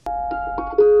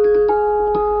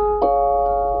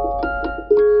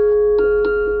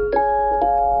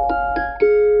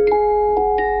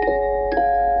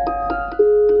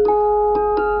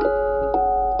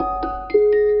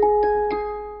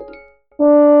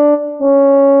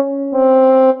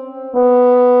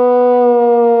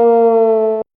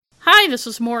this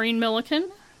is Maureen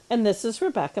Milliken. And this is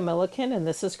Rebecca Milliken, and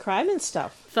this is Crime and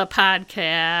Stuff. The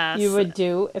podcast. You would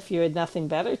do if you had nothing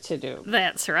better to do.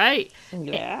 That's right.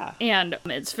 Yeah. And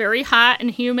it's very hot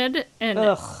and humid,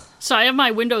 and so I have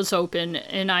my windows open,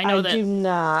 and I know that... I do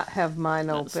not have mine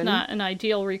open. It's not an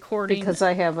ideal recording. Because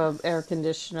I have an air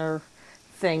conditioner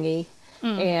thingy,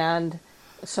 and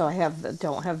so I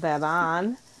don't have that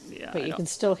on. Yeah, but you can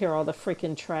still hear all the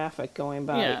freaking traffic going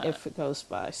by if it goes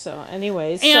by. So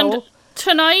anyways,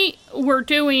 tonight we're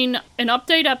doing an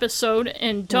update episode,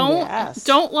 and don't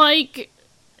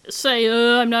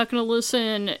say I'm not going to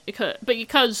listen,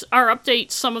 because our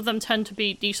updates, some of them tend to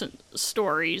be decent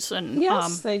stories, and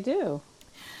yes, they do.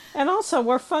 And also,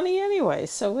 we're funny anyway,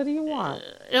 so what do you want?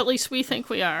 At least we think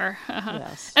we are.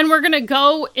 Yes. And we're going to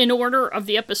go in order of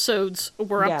the episodes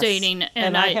we're updating.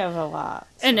 And I have a lot.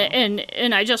 So.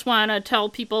 And I just want to tell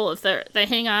people, if they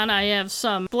hang on, I have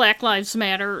some Black Lives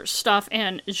Matter stuff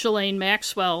and Ghislaine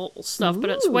Maxwell stuff, but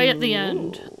it's way at the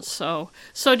end. So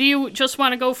do you just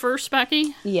want to go first,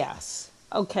 Becky? Yes.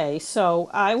 Okay, so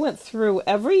I went through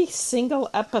every single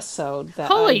episode that I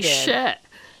did. Holy shit.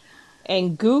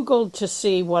 And Googled to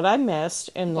see what I missed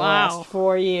in the last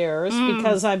 4 years,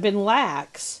 because I've been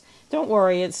lax. Don't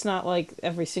worry, it's not like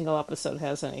every single episode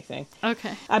has anything.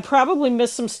 Okay. I probably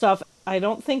missed some stuff. I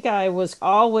don't think I was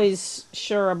always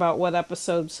sure about what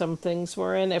episode some things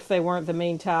were in, if they weren't the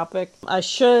main topic. I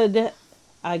should,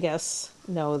 I guess,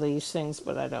 know these things,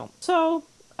 but I don't. So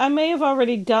I may have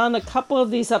already done a couple of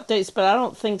these updates, but I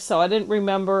don't think so. I didn't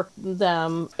remember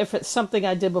them. If it's something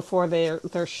I did before, they're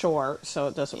short, so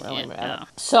it doesn't really matter.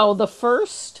 So the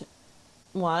first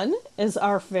one is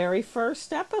our very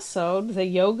first episode, the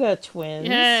Yoga Twins.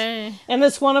 Yay. And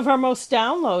it's one of our most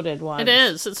downloaded ones. It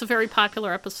is. It's a very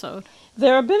popular episode.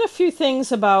 There have been a few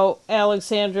things about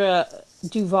Alexandra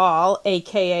Duval,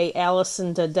 a.k.a.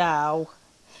 Allison Dadao.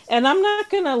 And I'm not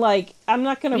gonna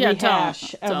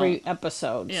rehash every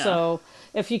episode. Yeah. So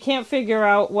if you can't figure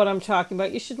out what I'm talking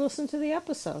about, you should listen to the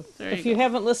episode. If you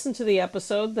haven't listened to the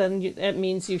episode, then it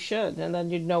means you should, and then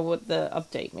you'd know what the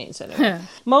update means anyway.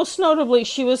 Most notably,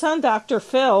 she was on Dr.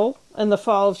 Phil in the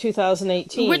fall of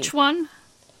 2018. Which one?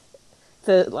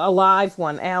 The alive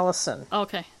one, Allison.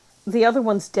 Okay. The other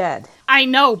one's dead. I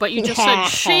know, but you just said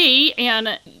she,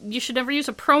 and you should never use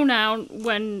a pronoun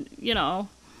when,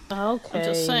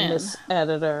 Okay, Miss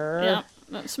Editor. Yeah,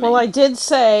 that's me. Well, I did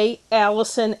say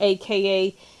Allison,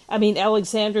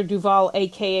 Alexandra Duval,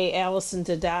 a.k.a. Allison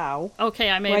Dadao. Okay,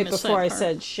 I made right before I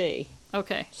said she.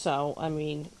 Okay. So, all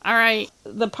right.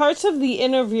 The parts of the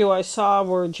interview I saw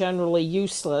were generally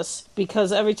useless,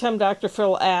 because every time Dr.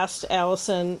 Phil asked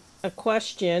Allison a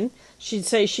question, she'd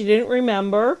say she didn't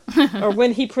remember, or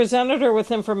when he presented her with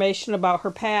information about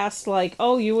her past, like,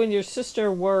 oh, you and your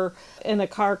sister were in a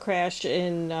car crash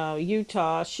in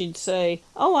Utah, she'd say,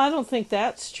 oh, I don't think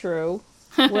that's true,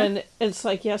 when it's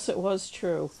like, yes, it was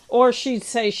true. Or she'd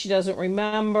say she doesn't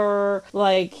remember,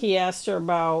 like he asked her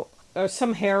about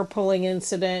some hair pulling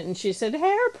incident, and she said,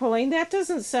 hair pulling, that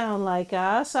doesn't sound like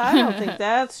us. I don't think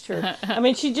that's true. I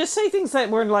mean, she'd just say things that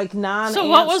were like non-answers. So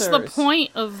what was the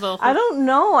point of the whole... I don't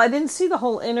know. I didn't see the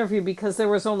whole interview because there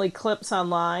was only clips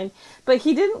online. But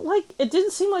it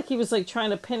didn't seem like he was like trying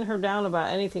to pin her down about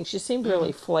anything. She seemed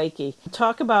really flaky.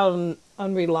 Talk about an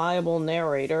unreliable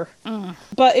narrator.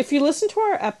 But if you listen to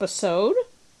our episode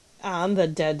on the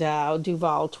Dadao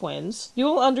Duval twins, you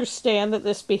will understand that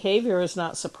this behavior is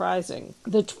not surprising.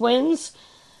 The twins,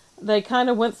 they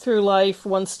kind of went through life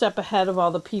one step ahead of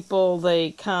all the people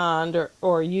they conned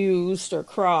or used or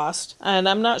crossed. And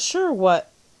I'm not sure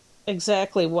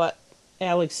exactly what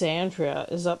Alexandria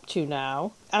is up to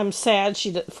now. I'm sad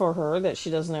for her that she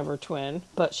doesn't have her twin,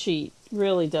 but she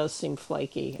really does seem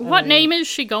flaky. What name is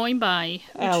she going by?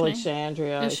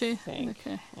 Alexandria, is she? I think.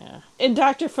 Okay. Yeah. And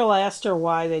Dr. Phil asked her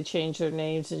why they changed their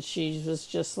names, and she was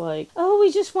just like, oh, we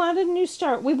just wanted a new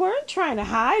start. We weren't trying to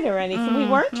hide or anything. We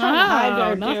weren't trying to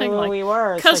hide who we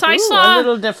were. Because I saw... a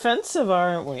little defensive,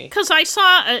 aren't we? Because I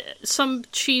saw some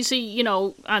cheesy,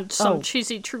 on some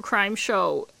cheesy true crime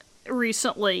show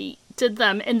recently did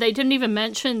them, and they didn't even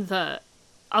mention the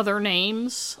other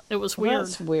names. It was weird.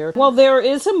 That's weird. Well, there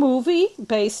is a movie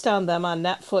based on them on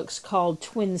Netflix called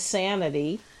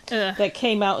Twinsanity that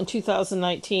came out in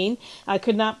 2019. I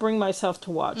could not bring myself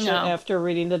to watch it after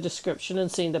reading the description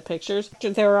and seeing the pictures.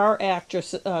 There are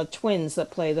twins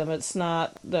that play them. It's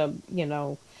not the,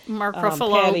 Mark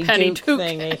Ruffalo, Patty Duke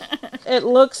thingy. It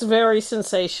looks very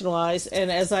sensationalized,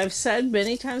 and as I've said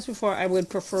many times before, I would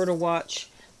prefer to watch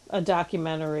a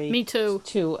documentary. Me too.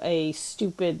 To a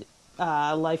stupid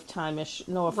Lifetime-ish.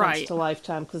 No offense to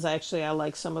Lifetime, because I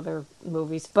like some of their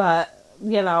movies. But,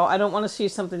 I don't want to see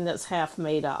something that's half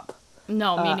made up.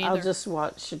 No, me neither. I'll just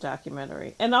watch a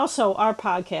documentary. And also, our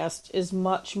podcast is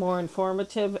much more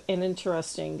informative and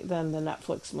interesting than the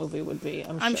Netflix movie would be,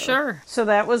 I'm sure. So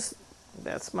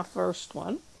that's my first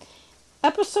one.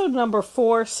 Episode number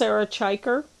 4, Sarah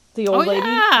Chiker, the old lady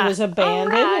who was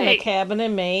abandoned in a cabin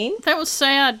in Maine. That was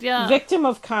sad, yeah. Victim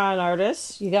of con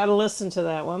artists. You got to listen to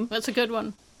that one. That's a good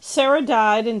one. Sarah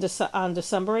died on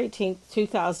December 18th,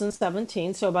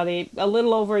 2017, so about a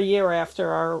little over a year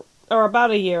after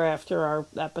about a year after our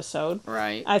episode.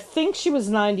 Right. I think she was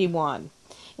 91,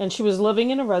 and she was living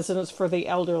in a residence for the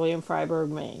elderly in Freiburg,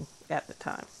 Maine at the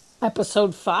time.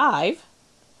 Episode 5,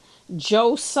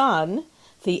 Joe Sun,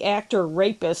 the actor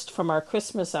rapist from our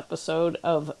Christmas episode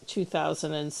of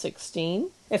 2016.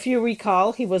 If you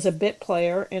recall, he was a bit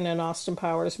player in an Austin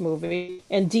Powers movie,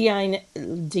 and DNA,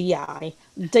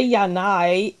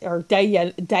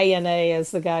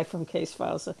 as the guy from Case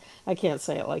Files. I can't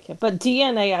say it like him. But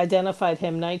DNA identified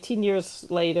him 19 years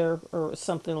later, or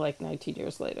something like 19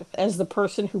 years later, as the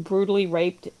person who brutally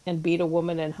raped and beat a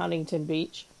woman in Huntington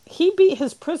Beach. He beat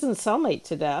his prison cellmate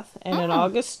to death, and in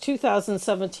August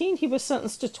 2017, he was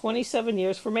sentenced to 27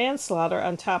 years for manslaughter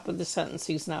on top of the sentence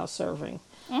he's now serving.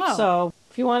 Oh. So,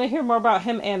 if you want to hear more about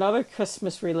him and other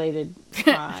Christmas-related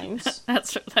crimes...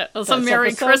 that was a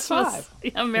Merry Christmas.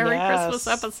 A Merry Christmas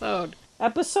episode.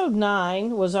 Episode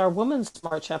 9 was our Women's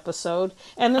March episode,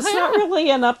 and it's not really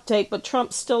an update, but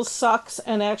Trump still sucks,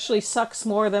 and actually sucks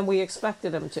more than we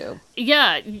expected him to.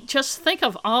 Yeah, just think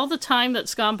of all the time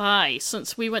that's gone by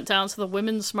since we went down to the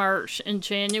Women's March in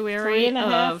January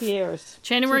 3.5 years.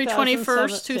 January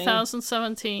 21st,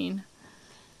 2017.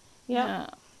 Yeah.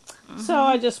 So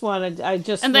I just and when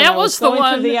that I was the going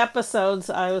one through the episodes,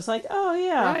 I was like, oh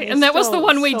yeah. Right. And that was the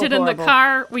one we did horrible. In the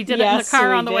car. We did it in the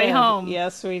car on the way home.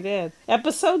 Yes, we did.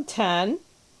 Episode 10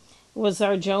 was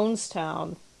our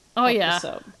Jonestown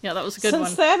episode. Yeah, that was a good one.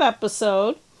 Since that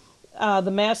episode,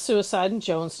 the mass suicide in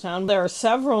Jonestown, there are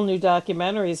several new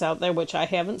documentaries out there which I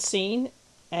haven't seen,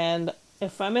 and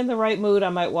if I'm in the right mood, I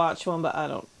might watch one, but I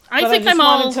don't. I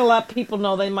wanted to let people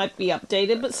know they might be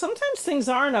updated, but sometimes things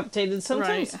aren't updated.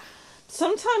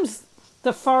 Sometimes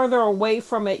the farther away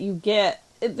from it you get,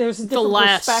 there's a different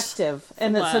perspective,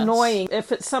 and it's annoying.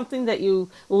 If it's something that you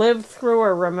lived through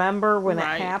or remember when it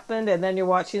happened, and then you're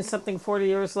watching something 40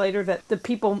 years later that the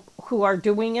people who are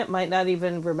doing it might not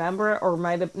even remember it or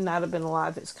might have not have been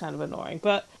alive, it's kind of annoying.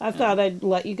 But I thought I'd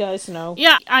let you guys know.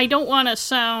 Yeah, I don't want to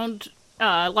sound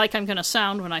like I'm going to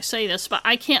sound when I say this, but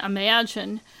I can't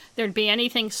imagine there'd be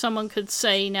anything someone could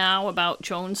say now about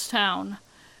Jonestown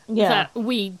that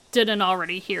we didn't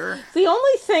already hear. The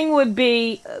only thing would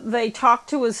be they talked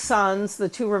to his sons, the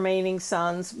 2 remaining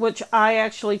sons, which I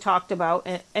actually talked about,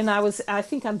 and I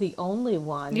think I'm the only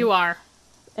one. You are.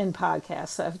 In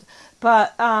podcasts.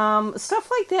 But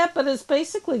stuff like that, but it's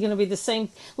basically going to be the same.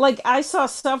 Like, I saw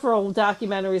several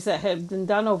documentaries that had been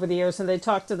done over the years, and they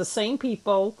talked to the same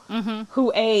people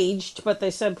who aged, but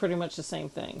they said pretty much the same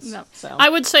things. No. So I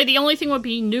would say the only thing would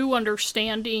be new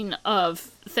understanding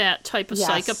of that type of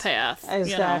psychopath.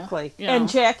 Exactly. You know? And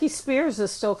Jackie Spears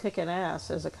is still kicking ass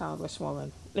as a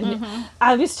congresswoman.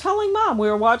 I was telling Mom, we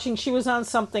were watching, she was on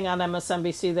something on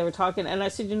MSNBC, they were talking, and I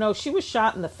said, she was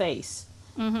shot in the face.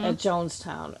 At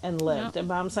Jonestown and lived. And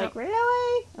Mom's like,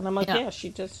 really? And I'm like, yeah, she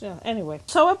just, Anyway.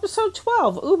 So episode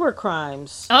 12, Uber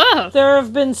crimes. Oh. There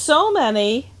have been so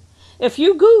many. If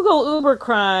you Google Uber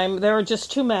crime, there are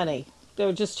just too many. There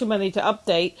are just too many to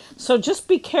update. So just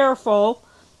be careful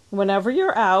whenever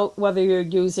you're out, whether you're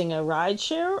using a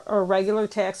rideshare or a regular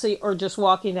taxi or just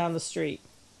walking down the street.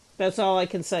 That's all I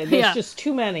can say. There's just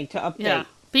too many to update. Yeah.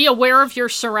 Be aware of your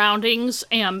surroundings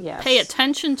and pay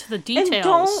attention to the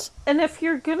details. And if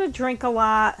you're going to drink a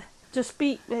lot, just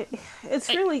it's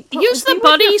really... Use the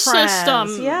buddy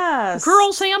system. Yes.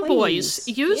 Girls and boys.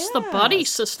 Use the buddy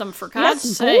system, for God's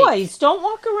sake. Yes, boys. Don't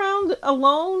walk around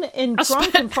alone and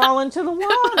drunk and fall into the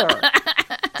water.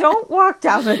 Don't walk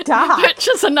down the dock. Which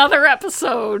is another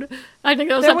episode. I think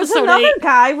that was episode 8. There was another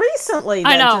guy recently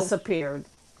that disappeared.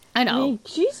 I know. I mean,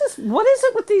 Jesus, what is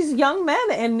it with these young men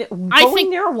and going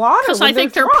near water? Because I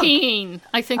think they're peeing.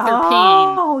 I think they're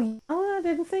peeing. Oh, I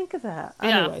didn't think of that.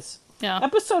 Anyways. Yeah.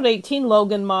 Episode 18,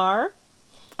 Logan Marr.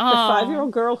 The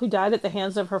 5-year-old girl who died at the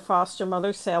hands of her foster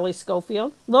mother, Sally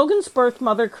Schofield. Logan's birth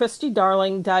mother, Christy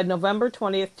Darling, died November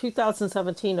 20th,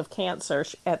 2017 of cancer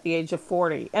at the age of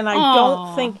 40. And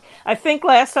I think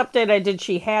last update I did,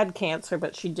 she had cancer,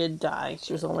 but she did die.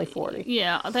 She was only 40.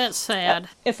 Yeah, that's sad.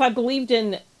 If I believed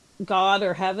in God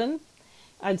or heaven,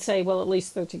 I'd say, well, at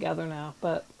least they're together now.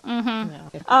 But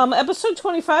episode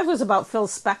 25 was about Phil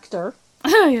Spector.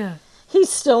 Oh, yeah. He's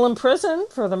still in prison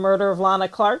for the murder of Lana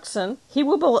Clarkson. He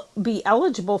will be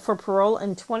eligible for parole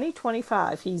in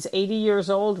 2025. He's 80 years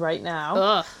old right now.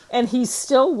 Ugh. And he's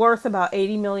still worth about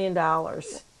 $80 million.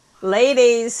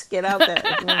 Ladies, get out there.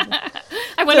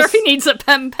 I wonder if he needs a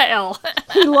pen pal.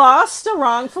 He lost a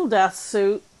wrongful death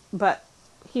suit, but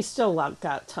he still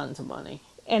got tons of money.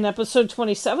 And episode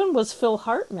 27 was Phil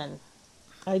Hartman.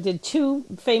 I did 2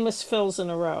 famous Phils in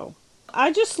a row.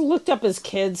 I just looked up his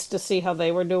kids to see how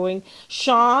they were doing.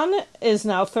 Sean is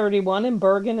now 31 and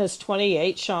Bergen is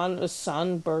 28. Sean was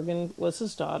son, Bergen was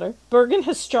his daughter. Bergen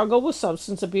has struggled with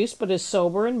substance abuse but is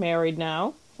sober and married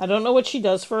now. I don't know what she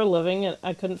does for a living, and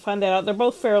I couldn't find that out. They're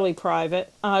both fairly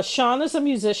private. Sean is a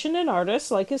musician and artist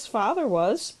like his father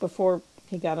was before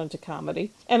he got into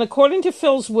comedy. And according to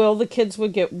Phil's will, the kids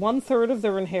would get 1/3 of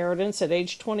their inheritance at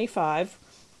age 25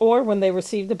 or when they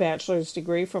received a bachelor's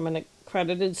degree from an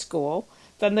accredited school.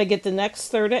 Then they get the next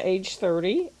third at age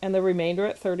 30 and the remainder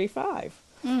at 35.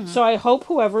 So I hope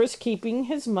whoever is keeping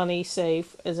his money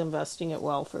safe is investing it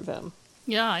well for them.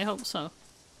 Yeah, I hope so.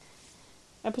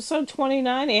 Episode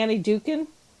 29, Annie Dukin.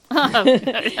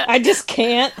 I just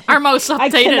can't. Our most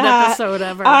updated episode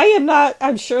ever. I am not.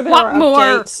 I'm sure there are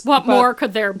updates. What more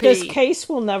could there be? This case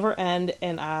will never end,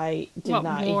 and I did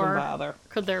not even bother.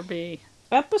 Could there be?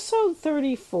 Episode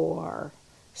 34,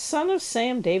 son of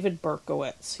Sam David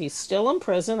Berkowitz. He's still in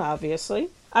prison, obviously.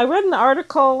 I read an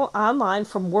article online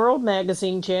from World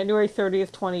Magazine, January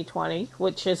 30th, 2020,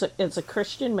 which is a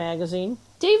Christian magazine.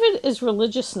 David is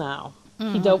religious now.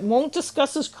 He won't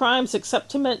discuss his crimes except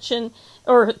to mention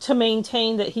or to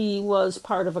maintain that he was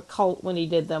part of a cult when he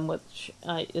did them, which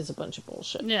is a bunch of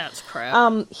bullshit. Yeah, it's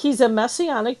crap. He's a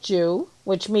Messianic Jew,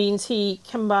 which means he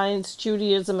combines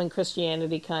Judaism and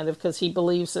Christianity, kind of, because he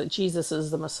believes that Jesus is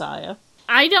the Messiah.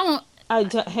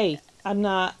 Hey, I'm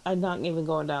not even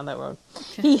going down that road.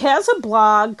 Okay. He has a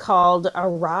blog called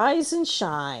Arise and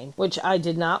Shine, which I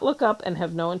did not look up and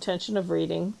have no intention of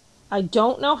reading. I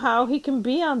don't know how he can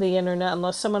be on the internet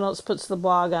unless someone else puts the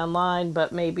blog online,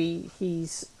 but maybe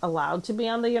he's allowed to be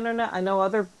on the internet. I know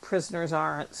other prisoners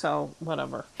aren't, so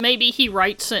whatever. Maybe he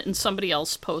writes it and somebody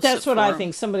else posts it. That's what I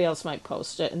think. Somebody else might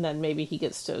post it, and then maybe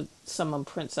someone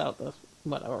prints out the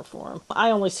whatever for him.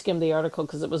 I only skimmed the article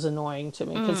because it was annoying to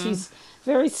me, because he's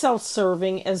very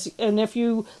self-serving. And if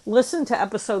you listen to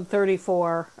episode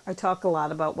 34, I talk a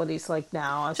lot about what he's like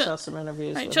now. I saw some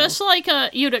interviews with just him. like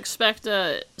you'd expect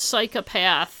a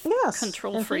psychopath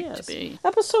control freak to be.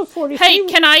 Episode 43. Hey,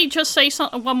 can I just say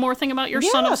one more thing about your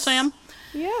son of Sam?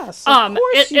 Yes, of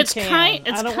course you it's can.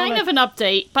 It's kind of an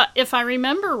update, but if I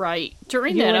remember right,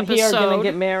 during that episode... You and he are going to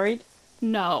get married?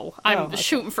 No, I'm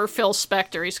shooting for Phil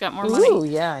Spector. He's got more money. Ooh,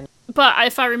 yeah. But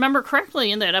if I remember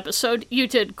correctly in that episode, you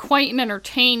did quite an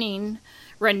entertaining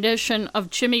rendition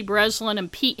of Jimmy Breslin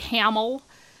and Pete Hamill.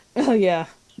 Oh, yeah.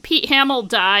 Pete Hamill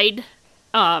died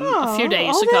a few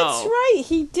days ago. Oh, that's right.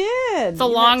 He did. The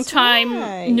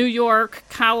longtime New York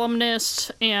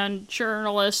columnist and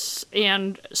journalist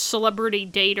and celebrity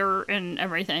dater and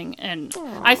everything. And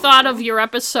I thought of your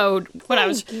episode when I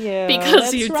was... You.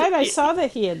 Because that's right. I saw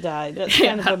that he had died. That's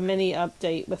kind of a mini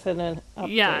update within an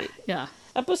update. Yeah.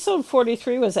 Episode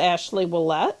 43 was Ashley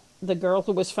Willette, the girl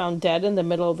who was found dead in the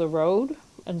middle of the road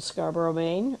in Scarborough,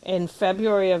 Maine, in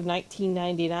February of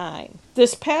 1999.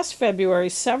 This past February,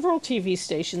 several TV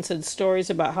stations had stories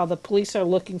about how the police are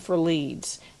looking for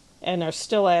leads and are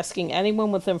still asking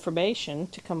anyone with information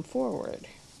to come forward.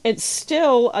 It's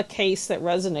still a case that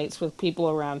resonates with people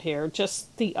around here.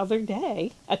 Just the other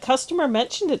day, a customer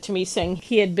mentioned it to me, saying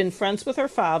he had been friends with her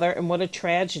father and what a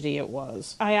tragedy it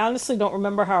was. I honestly don't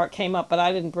remember how it came up, but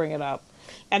I didn't bring it up.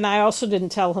 And I also didn't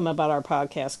tell him about our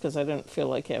podcast because I didn't feel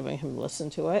like having him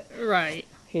listen to it. Right.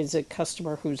 He's a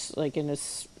customer who's like in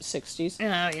his 60s.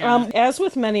 Yeah. As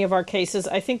with many of our cases,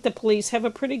 I think the police have a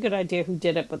pretty good idea who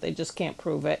did it, but they just can't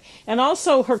prove it. And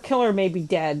also, her killer may be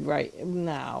dead right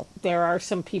now. There are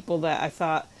some people that I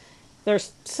thought...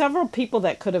 There's several people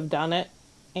that could have done it,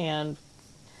 and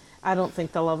I don't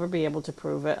think they'll ever be able to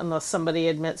prove it unless somebody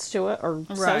admits to it or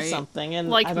says something. And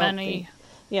like many.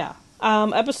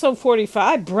 Episode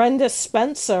 45, Brenda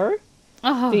Spencer,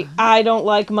 the I Don't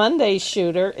Like Mondays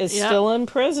shooter, is still in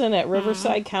prison at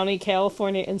Riverside County,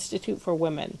 California Institute for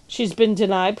Women. She's been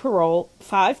denied parole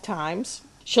 5 times.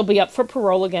 She'll be up for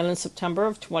parole again in September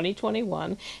of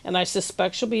 2021, and I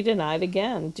suspect she'll be denied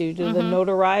again due to the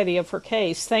notoriety of her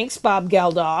case. Thanks, Bob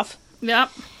Geldof. Yep.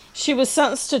 She was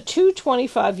sentenced to 2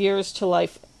 25 years to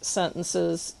life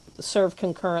sentences served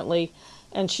concurrently,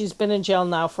 and she's been in jail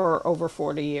now for over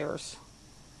 40 years.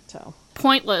 So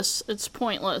pointless. It's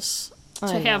pointless.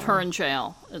 to have her in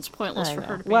jail. It's pointless for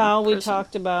her to be well, in we prison.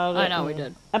 talked about it. I know we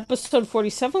did. Episode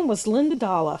 47 was Linda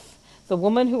Dolph, the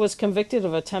woman who was convicted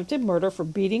of attempted murder for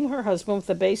beating her husband with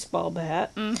a baseball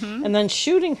bat and then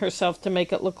shooting herself to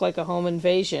make it look like a home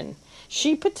invasion.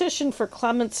 She petitioned for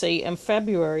clemency in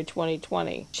February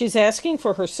 2020. She's asking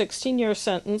for her 16-year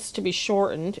sentence to be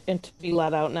shortened and to be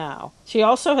let out now. She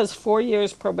also has 4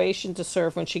 years probation to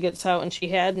serve when she gets out, and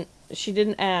she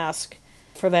didn't ask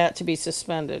for that to be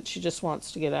suspended. She just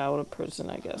wants to get out of prison,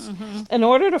 I guess. In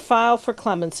order to file for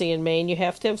clemency in Maine, you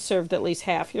have to have served at least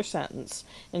half your sentence,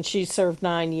 and she's served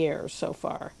 9 years so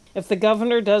far. If the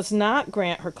governor does not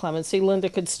grant her clemency, Linda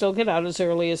could still get out as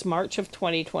early as March of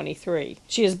 2023.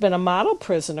 She has been a model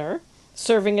prisoner,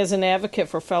 serving as an advocate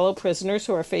for fellow prisoners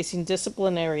who are facing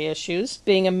disciplinary issues,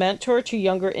 being a mentor to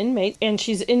younger inmates, and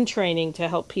she's in training to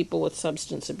help people with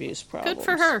substance abuse problems. Good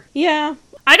for her. Yeah.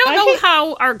 I don't know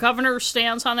how our governor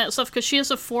stands on that stuff, because she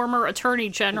is a former attorney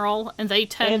general, and they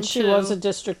tend to... And she was a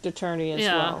district attorney as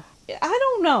well. I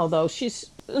don't know, though. She's,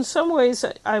 in some ways,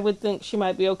 I would think she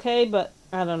might be okay, but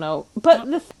I don't know.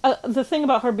 But the thing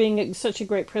about her being such a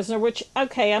great prisoner, which,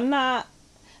 okay, I'm not...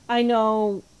 I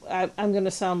know I'm going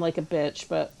to sound like a bitch,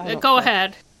 but I don't Go care.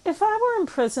 ahead. If I were in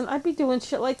prison, I'd be doing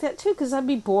shit like that, too, because I'd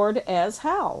be bored as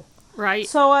hell. Right.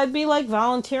 So I'd be like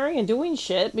volunteering and doing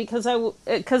shit because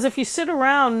if you sit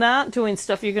around not doing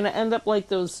stuff, you're going to end up like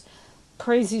those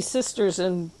crazy sisters.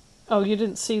 And you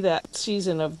didn't see that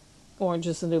season of Orange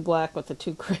is the New Black with the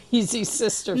two crazy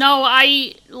sisters. No,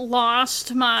 I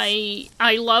loved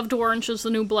Orange is the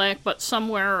New Black, but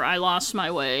somewhere I lost my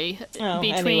way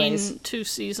between two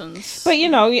seasons. But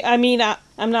I mean,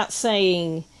 I'm not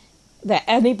saying that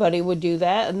anybody would do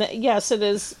that, and yes, it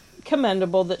is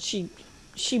commendable that she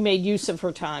made use of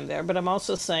her time there, but I'm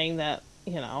also saying that,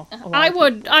 I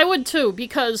would too,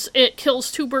 because it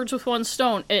kills two birds with one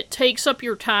stone. It takes up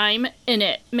your time, and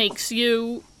it makes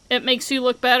you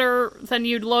look better than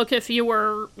you'd look if you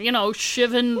were,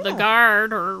 shivving the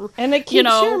guard or... And it keeps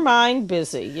your mind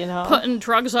busy, putting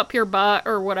drugs up your butt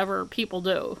or whatever people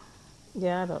do.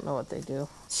 Yeah, I don't know what they do.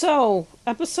 So,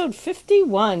 episode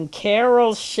 51,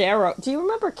 Carol Sharrow. Do you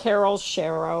remember Carol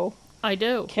Sharrow? I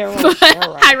do. Carol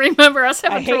Sharrow. I remember us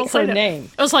having trouble saying her name.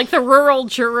 It was like the rural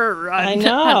juror on, I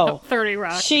know. on 30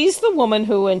 Rock. She's the woman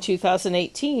who, in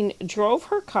 2018, drove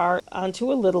her car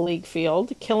onto a Little League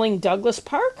field, killing Douglas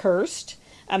Parkhurst,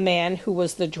 a man who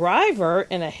was the driver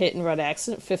in a hit-and-run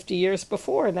accident 50 years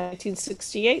before, in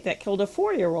 1968, that killed a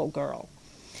 4-year-old girl.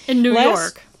 In New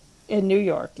York. In New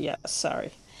York, yes,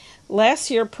 sorry.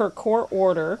 Last year, per court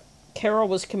order, Carol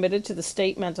was committed to the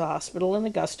State Mental Hospital in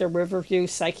Augusta Riverview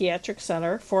Psychiatric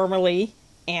Center, formerly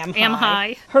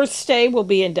AmHigh. Her stay will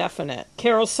be indefinite.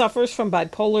 Carol suffers from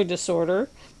bipolar disorder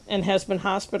and has been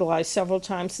hospitalized several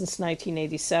times since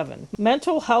 1987.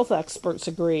 Mental health experts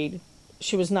agreed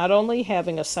she was not only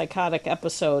having a psychotic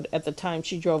episode at the time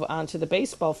she drove onto the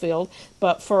baseball field,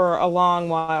 but for a long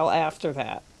while after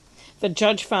that. The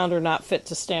judge found her not fit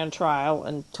to stand trial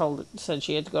and said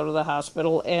she had to go to the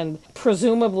hospital. And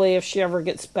presumably, if she ever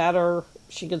gets better,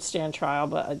 she could stand trial,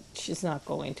 but she's not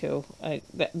going to.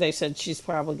 They said she's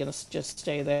probably going to just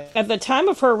stay there. At the time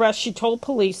of her arrest, she told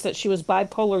police that she was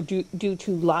bipolar due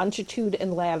to longitude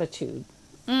and latitude.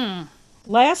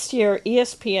 Last year,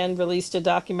 ESPN released a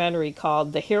documentary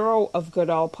called The Hero of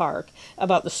Goodall Park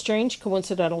about the strange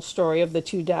coincidental story of the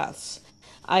two deaths.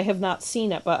 I have not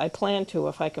seen it, but I plan to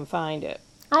if I can find it.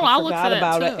 I'll look for that,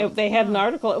 about too. They had an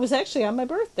article. It was actually on my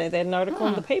birthday. They had an article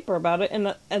in the paper about it,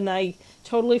 and I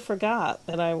totally forgot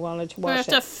that I wanted to watch it.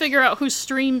 We have to figure out who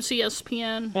streams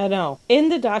ESPN. I know. In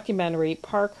the documentary,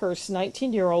 Parkhurst's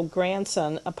 19-year-old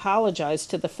grandson apologized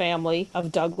to the family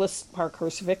of Douglas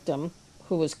Parkhurst's victim,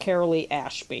 who was Carolee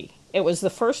Ashby. It was the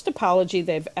first apology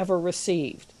they've ever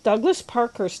received. Douglas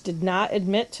Parkhurst did not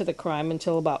admit to the crime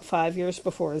until about 5 years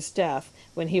before his death,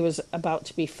 when he was about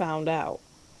to be found out.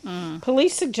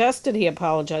 Police suggested he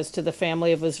apologize to the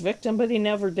family of his victim, but he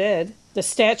never did. The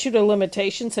statute of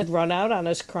limitations had run out on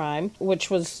his crime, which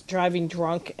was driving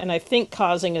drunk and I think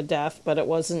causing a death, but it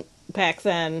wasn't. Back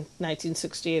then,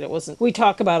 1968, it wasn't. We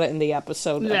talk about it in the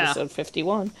episode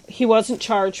 51. He wasn't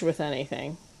charged with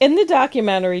anything. In the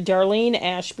documentary, Darlene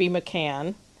Ashby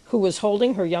McCann, who was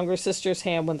holding her younger sister's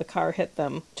hand when the car hit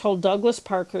them, told Douglas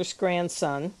Parkhurst's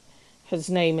grandson, his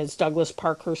name is Douglas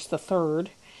Parkhurst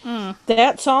III,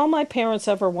 that's all my parents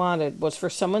ever wanted, was for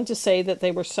someone to say that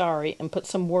they were sorry and put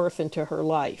some worth into her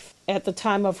life. At the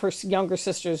time of her younger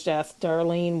sister's death,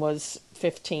 Darlene was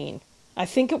 15. I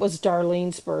think it was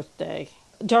Darlene's birthday.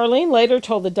 Darlene later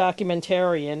told the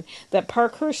documentarian that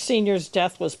Parkhurst Sr.'s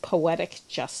death was poetic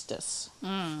justice.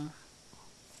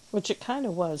 Which it kind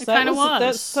of was. It kind of was.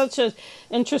 That's such an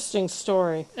interesting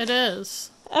story. It is.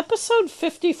 Episode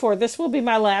 54. This will be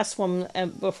my last one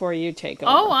before you take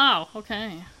over. Oh, wow.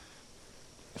 Okay.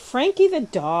 Frankie the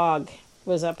dog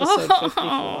was episode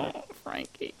 54.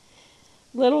 Frankie.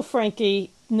 Little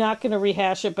Frankie, not going to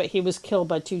rehash it, but he was killed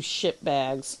by 2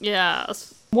 shitbags.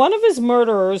 Yes. One of his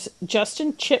murderers,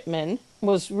 Justin Chipman,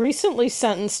 was recently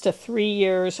sentenced to 3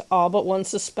 years, all but 1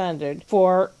 suspended,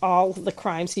 for all the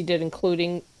crimes he did,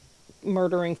 including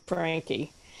murdering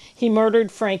Frankie. He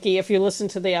murdered Frankie. If you listen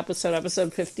to the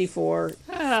episode 54,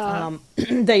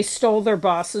 they stole their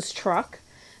boss's truck.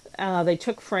 They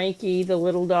took Frankie, the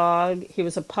little dog. He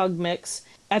was a pug mix.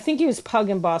 I think he was pug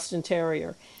and Boston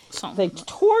Terrier. They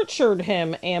tortured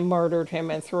him and murdered him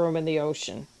and threw him in the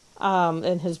ocean.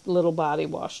 And his little body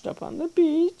washed up on the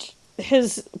beach.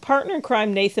 His partner in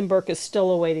crime, Nathan Burke, is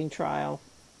still awaiting trial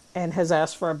and has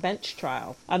asked for a bench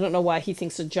trial. I don't know why he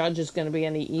thinks a judge is going to be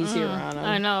any easier on him.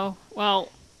 I know. Well,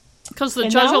 because the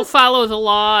judge will follow the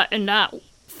law and not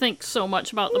think so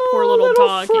much about the poor little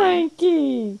dog.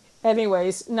 Frankie.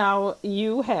 Anyways, now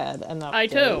you had an update. I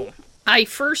do. I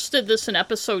first did this in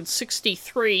episode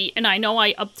 63, and I know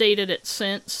I updated it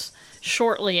since,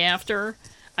 shortly after.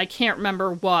 I can't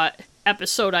remember what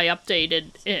episode I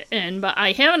updated it in, but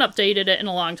I haven't updated it in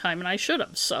a long time, and I should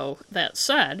have. So, that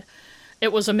said,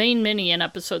 it was a main mini in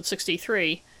episode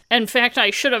 63. In fact,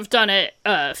 I should have done it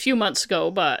a few months ago,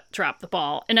 but dropped the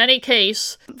ball. In any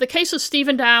case, the case of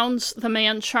Stephen Downs, the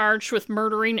man charged with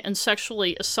murdering and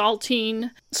sexually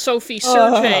assaulting Sophie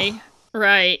Sergey,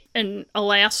 right, in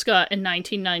Alaska in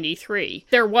 1993.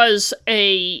 There was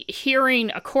a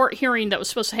court hearing that was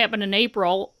supposed to happen in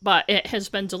April, but it has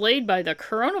been delayed by the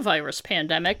coronavirus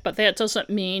pandemic, but that doesn't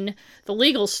mean the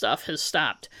legal stuff has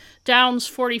stopped. Downs,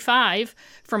 45,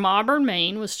 from Auburn,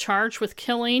 Maine, was charged with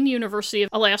killing University of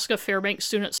Alaska Fairbanks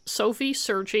student Sophie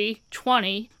Sergey,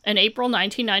 20, in April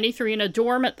 1993 in a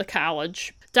dorm at the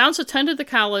college. Downs attended the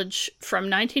college from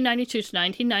 1992 to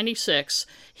 1996.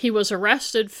 He was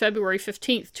arrested February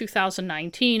 15,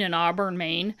 2019 in Auburn,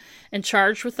 Maine, and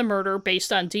charged with the murder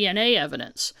based on DNA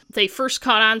evidence. They first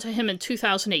caught on to him in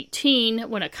 2018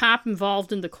 when a cop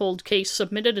involved in the cold case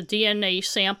submitted a DNA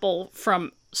sample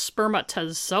from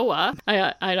spermatozoa.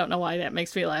 I don't know why that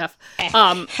makes me laugh.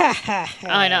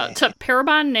 I know. To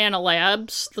Parabon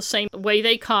Nanolabs, the same way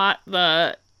they caught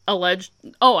the alleged,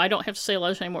 I don't have to say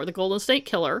alleged anymore, the Golden State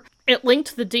Killer. It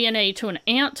linked the DNA to an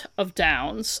aunt of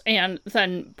Downs, and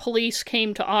then police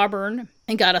came to Auburn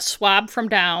and got a swab from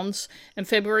Downs in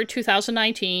February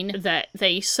 2019 that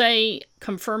they say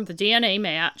confirmed the DNA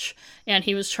match, and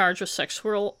he was charged with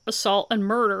sexual assault and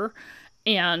murder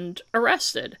and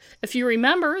arrested. If you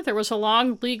remember, there was a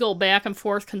long legal back and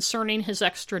forth concerning his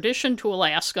extradition to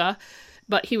Alaska,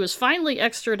 but he was finally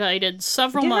extradited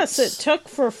several months. Yes, it took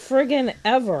for friggin'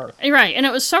 ever. Right, and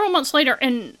it was several months later,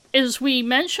 and as we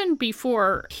mentioned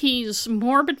before, he's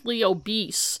morbidly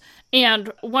obese.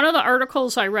 And one of the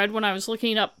articles I read when I was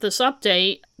looking up this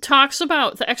update talks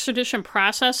about the extradition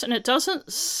process, and it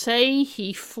doesn't say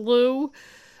he flew,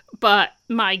 but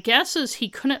my guess is he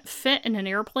couldn't fit in an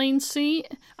airplane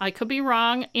seat. I could be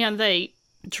wrong. And they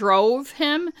drove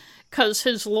him because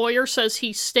his lawyer says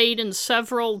he stayed in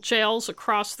several jails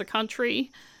across the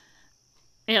country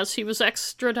as he was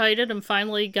extradited and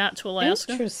finally got to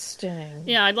Alaska. Interesting.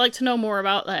 Yeah, I'd like to know more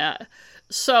about that.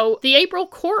 So the April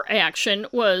court action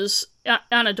was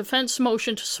on a defense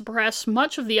motion to suppress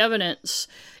much of the evidence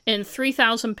in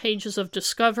 3,000 pages of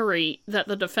discovery that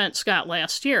the defense got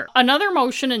last year. Another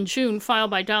motion in June filed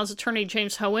by Downs attorney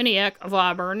James Howiniak of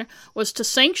Auburn was to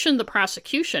sanction the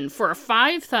prosecution for a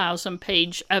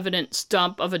 5,000-page evidence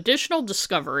dump of additional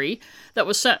discovery that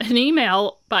was sent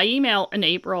by email in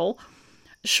April,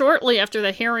 shortly after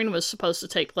the hearing was supposed to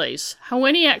take place.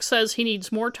 Howiniak says he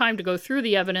needs more time to go through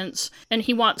the evidence, and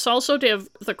he wants also to have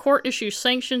the court issue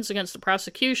sanctions against the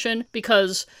prosecution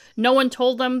because no one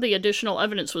told them the additional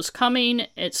evidence was coming.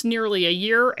 It's nearly a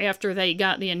year after they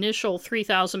got the initial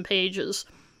 3,000 pages.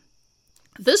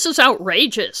 This is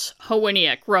outrageous,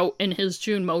 Howiniak wrote in his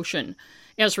June motion,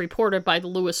 as reported by the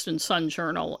Lewiston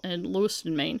Sun-Journal in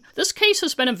Lewiston, Maine. This case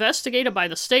has been investigated by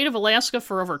the state of Alaska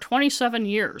for over 27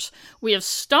 years. We have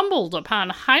stumbled upon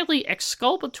highly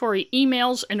exculpatory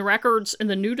emails and records in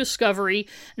the new discovery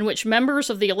in which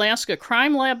members of the Alaska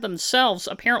Crime Lab themselves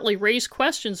apparently raised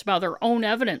questions about their own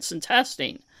evidence and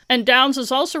testing. And Downs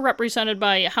is also represented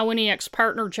by Howiniak's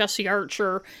partner Jesse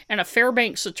Archer and a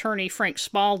Fairbanks attorney Frank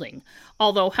Spalding,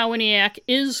 although Howiniak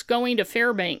is going to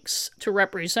Fairbanks to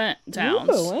represent Downs.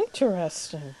 Ooh,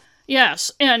 interesting.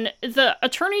 Yes, and the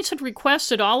attorneys had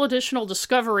requested all additional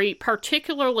discovery,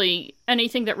 particularly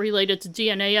anything that related to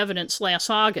DNA evidence last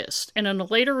August, and in a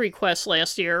later request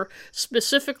last year,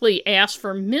 specifically asked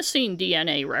for missing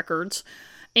DNA records,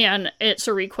 and it's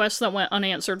a request that went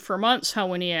unanswered for months,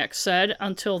 Howiniak said,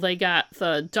 until they got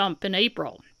the dump in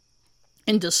April.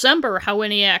 In December,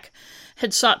 Howiniak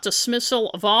had sought dismissal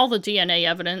of all the DNA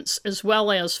evidence, as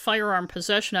well as firearm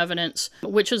possession evidence,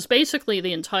 which is basically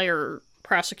the entire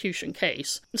prosecution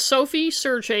case. Sophie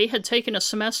Sergei had taken a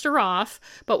semester off,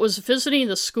 but was visiting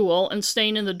the school and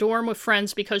staying in the dorm with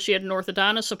friends because she had an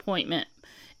orthodontist appointment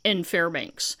in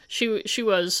Fairbanks. She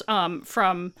was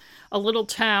from a little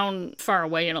town far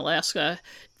away in Alaska,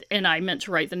 and I meant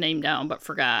to write the name down but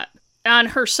forgot. On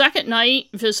her second night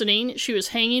visiting, she was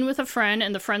hanging with a friend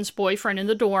and the friend's boyfriend in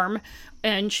the dorm,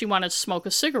 and she wanted to smoke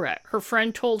a cigarette. Her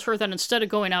friend told her that instead of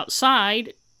going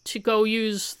outside, to go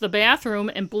use the bathroom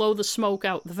and blow the smoke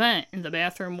out the vent in the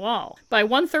bathroom wall. By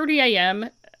 1:30 a.m.,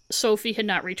 Sophie had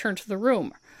not returned to the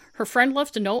room. Her friend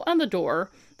left a note on the door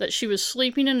that she was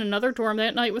sleeping in another dorm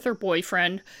that night with her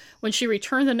boyfriend. When she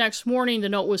returned the next morning, the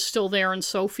note was still there and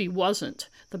Sophie wasn't.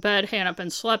 The bed hadn't been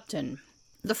slept in.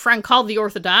 The friend called the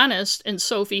orthodontist, and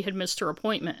Sophie had missed her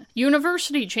appointment.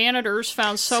 University janitors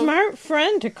found Sophie... Smart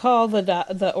friend to call the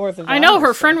orthodontist. I know,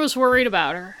 her friend was worried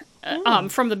about her.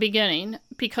 From the beginning,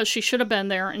 because she should have been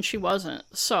there and she wasn't.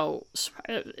 So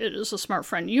it is a smart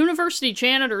friend. University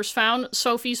janitors found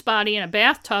Sophie's body in a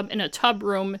bathtub in a tub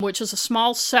room, which is a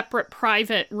small separate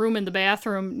private room in the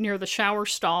bathroom near the shower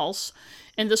stalls.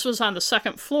 And this was on the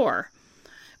second floor,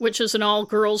 which is an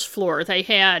all-girls floor. They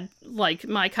had, like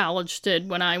my college did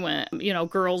when I went,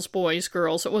 girls, boys,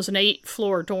 girls. It was an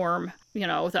 8-floor dorm,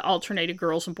 that alternated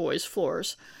girls and boys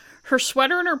floors. Her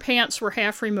sweater and her pants were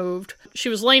half removed. She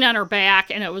was laying on her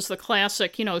back, and it was the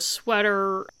classic,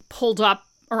 sweater pulled up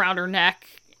around her neck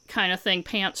kind of thing,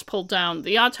 pants pulled down.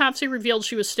 The autopsy revealed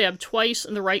she was stabbed twice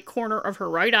in the right corner of her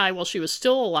right eye while she was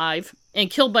still alive, and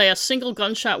killed by a single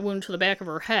gunshot wound to the back of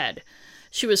her head.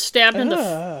 She was stabbed in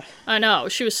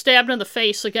she was stabbed in the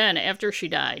face again after she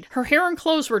died. Her hair and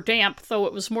clothes were damp, though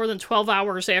it was more than 12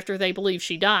 hours after they believed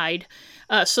she died,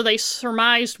 so they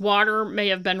surmised water may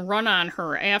have been run on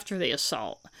her after the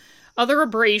assault. Other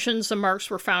abrasions and marks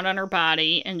were found on her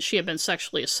body, and she had been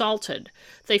sexually assaulted.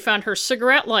 They found her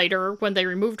cigarette lighter when they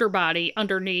removed her body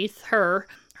underneath her.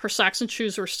 Her socks and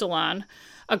shoes were still on.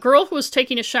 A girl who was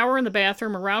taking a shower in the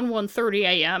bathroom around 1:30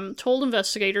 a.m. told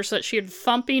investigators that she had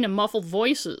thumping and muffled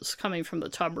voices coming from the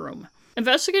tub room.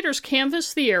 Investigators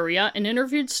canvassed the area and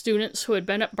interviewed students who had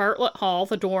been at Bartlett Hall,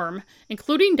 the dorm,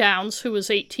 including Downs, who was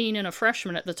 18 and a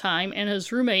freshman at the time, and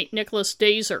his roommate, Nicholas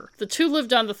Dazer. The two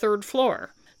lived on the third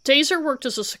floor. Dazer worked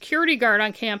as a security guard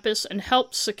on campus and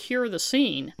helped secure the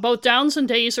scene. Both Downs and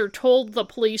Dazer told the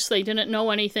police they didn't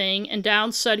know anything, and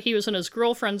Downs said he was in his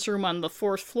girlfriend's room on the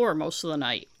 4th floor most of the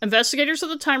night. Investigators at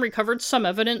the time recovered some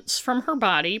evidence from her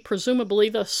body, presumably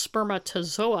the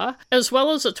spermatozoa, as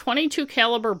well as a .22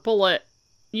 caliber bullet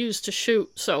used to shoot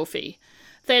Sophie.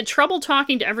 They had trouble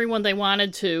talking to everyone they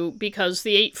wanted to because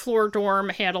the 8th-floor dorm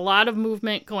had a lot of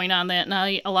movement going on that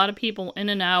night, a lot of people in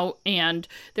and out, and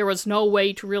there was no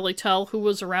way to really tell who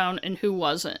was around and who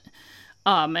wasn't.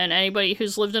 And anybody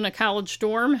who's lived in a college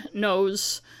dorm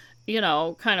knows,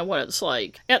 kind of what it's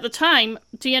like. At the time,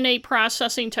 DNA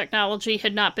processing technology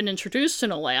had not been introduced in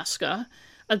Alaska.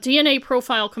 A DNA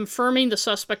profile confirming the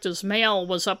suspect as male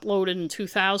was uploaded in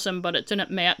 2000, but it didn't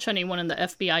match anyone in the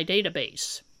FBI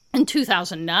database. In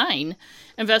 2009,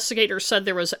 investigators said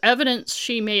there was evidence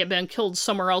she may have been killed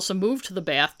somewhere else and moved to the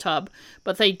bathtub,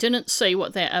 but they didn't say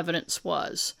what that evidence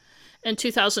was. In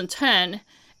 2010,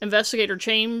 investigator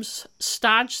James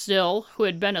Stodgstill, who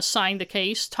had been assigned the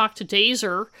case, talked to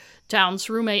Dazer, Downs'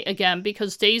 roommate, again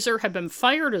because Dazer had been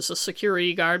fired as a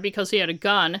security guard because he had a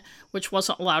gun, which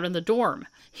wasn't allowed in the dorm.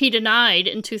 He denied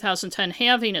in 2010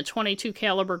 having a .22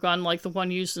 caliber gun like the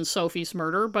one used in Sophie's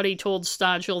murder, but he told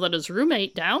Stodgstill that his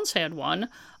roommate Downs had one,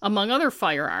 among other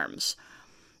firearms.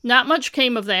 Not much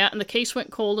came of that, and the case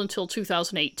went cold until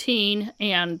 2018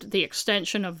 and the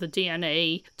extension of the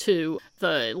DNA to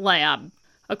the lab.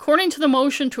 According to the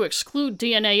motion to exclude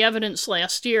DNA evidence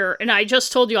last year, and I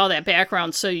just told you all that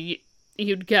background so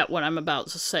you'd get what I'm about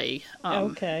to say.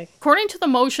 Okay. According to the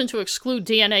motion to exclude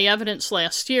DNA evidence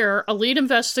last year, a lead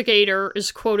investigator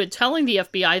is quoted telling the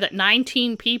FBI that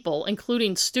 19 people,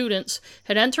 including students,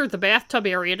 had entered the bathtub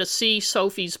area to see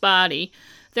Sophie's body,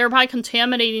 thereby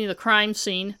contaminating the crime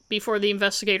scene before the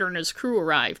investigator and his crew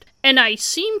arrived. And I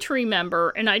seem to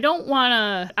remember, and I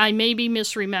may be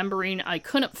misremembering, I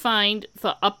couldn't find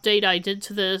the update I did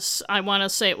to this. I want to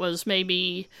say it was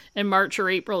maybe in March or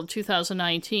April of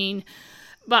 2019.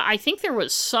 But I think there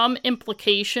was some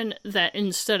implication that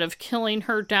instead of killing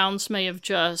her, Downs may have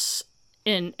just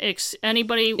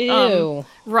anybody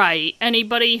right,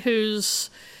 anybody who's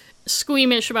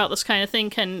squeamish about this kind of thing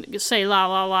can say la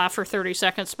la la for 30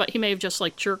 seconds, but he may have just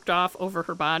like jerked off over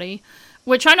her body,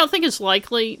 which I don't think is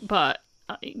likely, but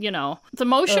the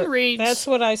motion reads... That's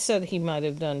what I said he might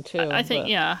have done, too. I think,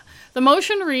 yeah. The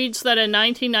motion reads that in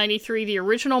 1993, the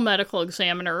original medical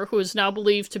examiner, who is now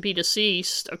believed to be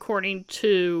deceased, according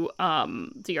to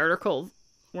the article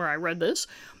where I read this,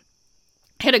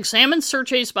 had examined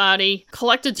Sergei's body,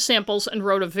 collected samples, and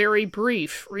wrote a very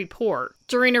brief report.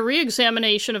 During a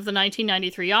re-examination of the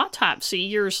 1993 autopsy,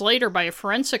 years later by a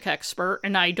forensic expert,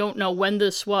 and I don't know when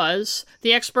this was,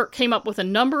 the expert came up with a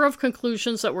number of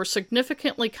conclusions that were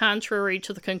significantly contrary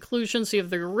to the conclusions of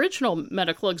the original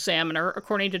medical examiner,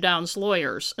 according to Downs'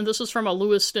 lawyers. And this is from a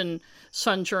Lewiston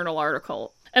Sun-Journal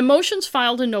article. In motions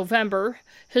filed in November,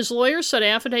 his lawyers said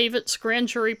affidavits, grand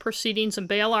jury proceedings, and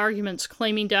bail arguments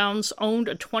claiming Downs owned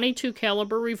a .22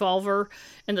 caliber revolver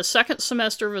in the second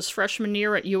semester of his freshman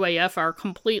year at UAF are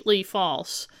completely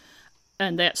false.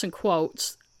 And that's in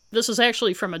quotes. This is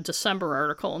actually from a December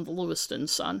article in the Lewiston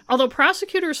Sun. Although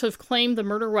prosecutors have claimed the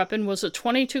murder weapon was a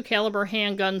 .22 caliber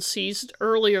handgun seized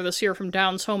earlier this year from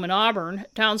Downs' home in Auburn,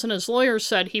 Downs and his lawyers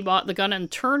said he bought the gun in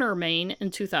Turner, Maine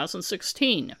in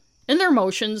 2016. In their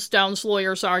motions, Downs'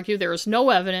 lawyers argue there is no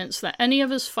evidence that any of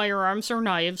his firearms or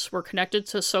knives were connected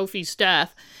to Sophie's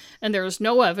death, and there is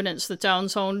no evidence that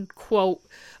Downs owned, quote,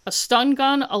 a stun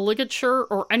gun, a ligature,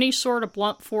 or any sort of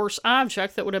blunt force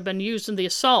object that would have been used in the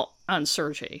assault on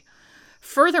Sergei.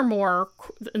 Furthermore,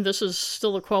 and this is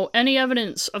still a quote, any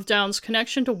evidence of Downs'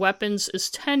 connection to weapons is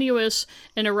tenuous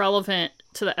and irrelevant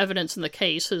to the evidence in the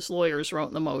case, his lawyers wrote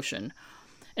in the motion.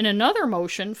 In another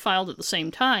motion, filed at the same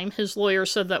time, his lawyer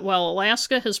said that while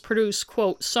Alaska has produced,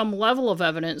 quote, some level of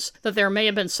evidence that there may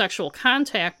have been sexual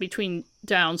contact between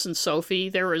Downs and Sophie,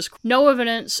 there is no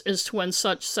evidence as to when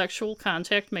such sexual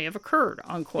contact may have occurred,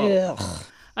 unquote. Ugh.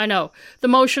 I know. The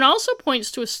motion also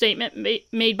points to a statement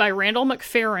made by Randall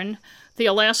McFerrin, the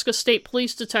Alaska State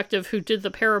Police detective who did the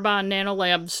Parabon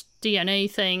Nanolabs DNA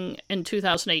thing in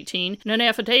 2018, in an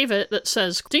affidavit that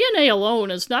says DNA alone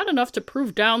is not enough to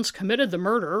prove Downs committed the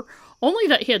murder, only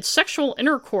that he had sexual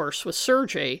intercourse with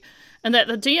Sergei, and that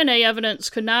the DNA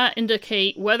evidence could not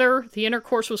indicate whether the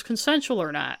intercourse was consensual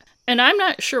or not. And I'm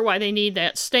not sure why they need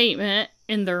that statement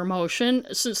in their motion,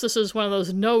 since this is one of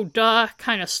those no-duh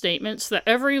kind of statements that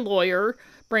every lawyer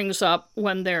brings up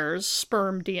when there's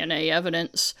sperm DNA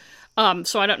evidence.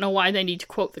 So I don't know why they need to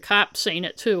quote the cop saying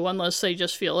it too, unless they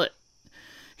just feel it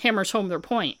hammers home their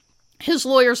point. His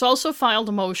lawyers also filed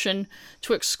a motion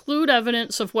to exclude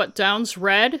evidence of what Downs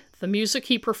read, the music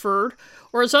he preferred,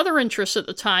 or his other interests at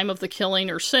the time of the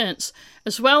killing or since,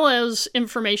 as well as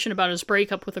information about his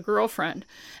breakup with a girlfriend.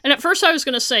 And at first I was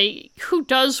going to say, who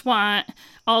does want,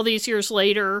 all these years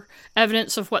later,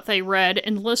 evidence of what they read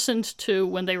and listened to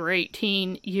when they were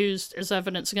 18 used as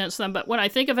evidence against them? But when I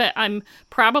think of it, I'm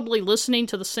probably listening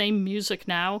to the same music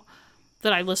now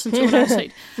that I listened to when I was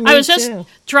 8. I was just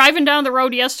driving down the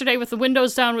road yesterday with the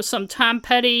windows down with some Tom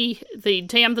Petty, the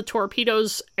Damn the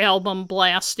Torpedoes album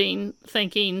blasting,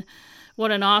 thinking what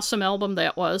an awesome album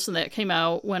that was, and that came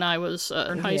out when I was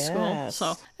in high school.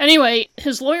 So anyway,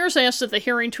 his lawyers asked at the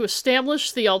hearing to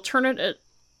establish the alternative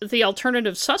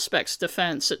suspects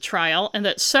defense at trial, and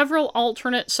that several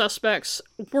alternate suspects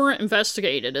weren't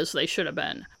investigated as they should have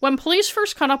been. When police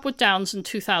first caught up with Downs in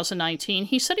 2019,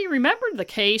 he said he remembered the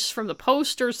case from the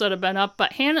posters that had been up,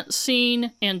 but hadn't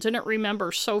seen and didn't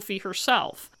remember Sophie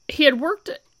herself. He had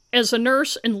worked as a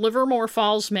nurse in Livermore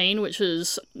Falls, Maine, which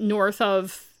is north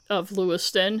of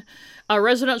Lewiston, a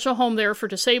residential home there for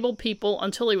disabled people,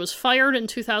 until he was fired in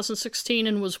 2016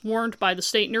 and was warned by the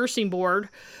state nursing board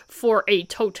for a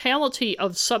totality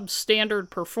of substandard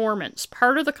performance.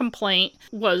 Part of the complaint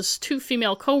was 2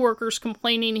 female coworkers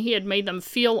complaining he had made them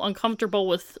feel uncomfortable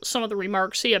with some of the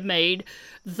remarks he had made,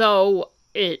 though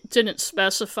it didn't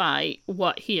specify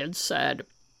what he had said.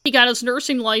 He got his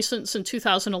nursing license in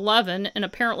 2011 and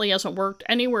apparently hasn't worked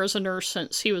anywhere as a nurse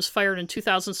since he was fired in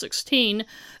 2016,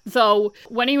 though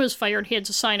when he was fired he had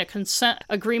to sign a consent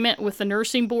agreement with the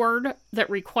nursing board that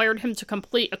required him to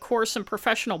complete a course in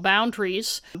professional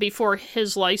boundaries before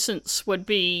his license would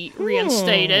be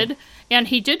reinstated. And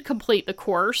he did complete the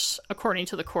course, according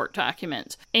to the court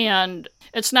document. And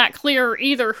it's not clear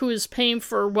either who is paying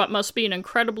for what must be an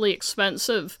incredibly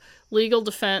expensive legal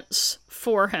defense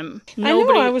for him.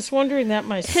 Nobody, I know, I was wondering that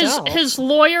myself. His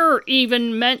lawyer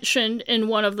even mentioned in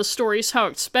one of the stories how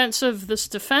expensive this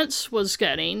defense was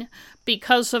getting,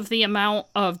 because of the amount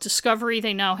of discovery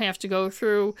they now have to go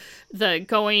through, the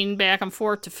going back and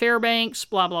forth to Fairbanks,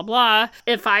 blah, blah, blah.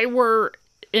 If I were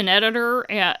an editor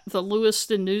at the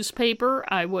Lewiston newspaper,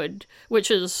 I would,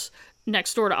 which is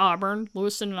next door to Auburn,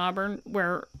 Lewiston and Auburn,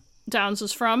 where Downs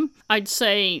is from, I'd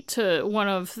say to one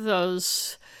of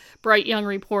those bright young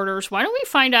reporters, why don't we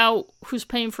find out who's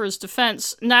paying for his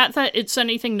defense? Not that it's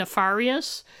anything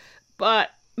nefarious,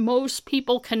 but most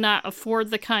people cannot afford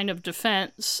the kind of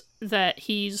defense that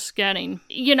he's getting.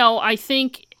 You know, I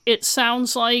think it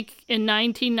sounds like in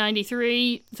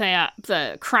 1993 that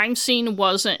the crime scene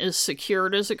wasn't as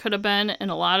secured as it could have been,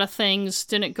 and a lot of things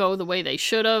didn't go the way they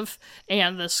should have,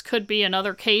 and this could be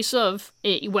another case of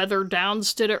it, whether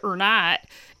Downs did it or not.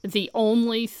 The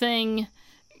only thing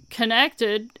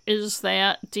connected is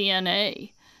that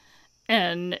DNA.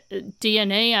 And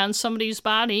DNA on somebody's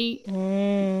body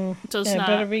does not...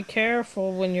 better be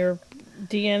careful when your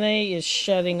DNA is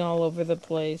shedding all over the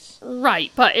place.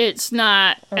 Right, but it's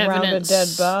not around evidence... a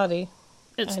dead body.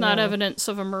 It's not evidence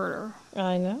of a murder.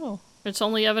 I know. It's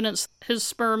only evidence his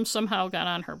sperm somehow got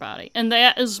on her body. And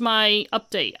that is my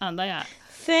update on that.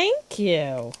 Thank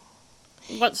you.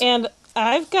 And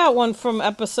I've got one from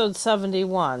episode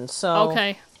 71. So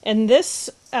okay. And this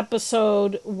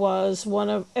episode was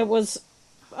it was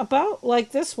about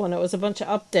like this one. It was a bunch of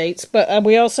updates, but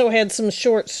we also had some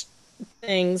short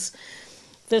things.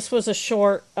 This was a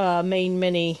short main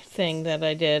mini thing that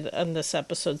I did on this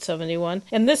episode 71.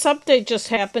 And this update just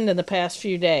happened in the past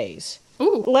few days.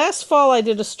 Ooh. Last fall, I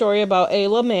did a story about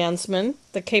Ayla Mansman,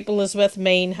 the Cape Elizabeth,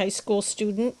 Maine high school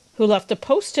student who left a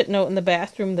Post-it note in the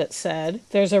bathroom that said,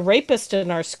 "There's a rapist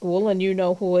in our school and you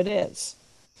know who it is."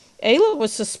 Ayla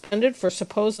was suspended for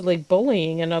supposedly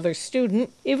bullying another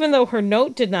student, even though her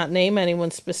note did not name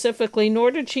anyone specifically, nor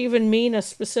did she even mean a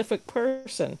specific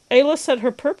person. Ayla said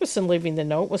her purpose in leaving the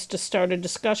note was to start a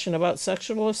discussion about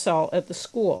sexual assault at the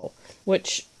school,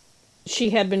 which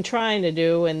she had been trying to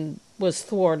do and was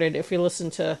thwarted, if you listen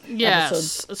to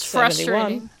episode it's 71.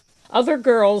 frustrating. Other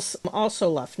girls also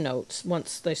left notes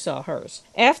once they saw hers.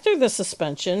 After the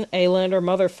suspension, Ayla and her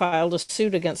mother filed a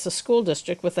suit against the school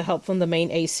district with the help from the Maine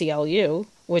ACLU,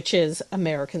 which is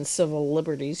American Civil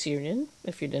Liberties Union,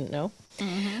 if you didn't know.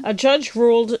 Mm-hmm.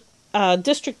 A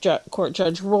district court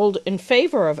judge ruled in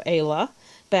favor of Ayla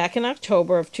back in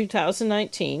October of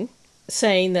 2019,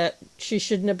 saying that she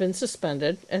shouldn't have been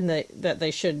suspended and that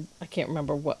they should, I can't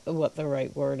remember what the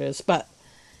right word is, but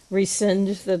rescind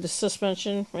the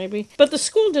suspension, maybe. But the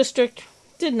school district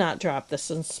did not drop the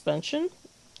suspension,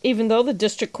 even though the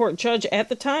district court judge at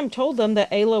the time told them that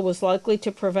Ayla was likely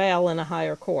to prevail in a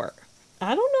higher court.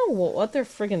 I don't know what their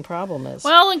friggin' problem is.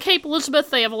 Well, in Cape Elizabeth,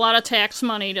 they have a lot of tax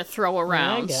money to throw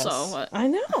around, so... I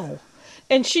know.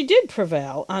 And she did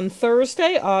prevail on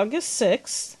Thursday, August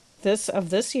 6th, of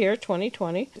this year,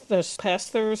 2020, this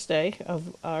past Thursday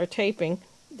of our taping.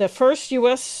 The first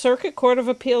U.S. Circuit Court of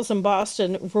Appeals in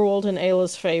Boston ruled in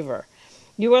Ayla's favor.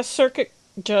 U.S. Circuit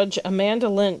Judge Amanda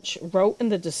Lynch wrote in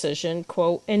the decision,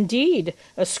 quote, "Indeed,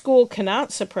 a school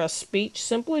cannot suppress speech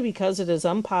simply because it is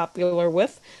unpopular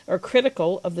with or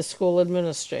critical of the school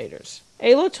administrators."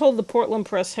 Ayla told the Portland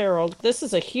Press Herald, "This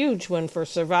is a huge win for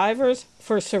survivors,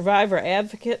 for survivor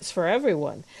advocates, for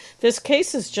everyone. This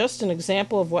case is just an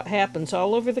example of what happens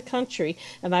all over the country,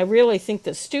 and I really think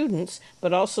that students,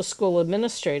 but also school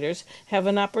administrators, have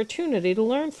an opportunity to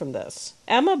learn from this."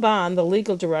 Emma Bond, the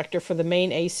legal director for the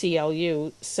Maine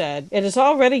ACLU, said, "It is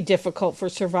already difficult for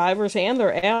survivors and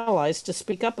their allies to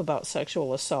speak up about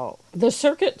sexual assault. The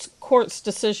Circuit Court's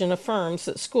decision affirms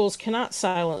that schools cannot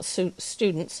silence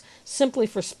students simply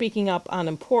for speaking up on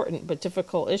important but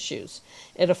difficult issues.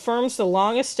 It affirms the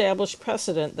long-established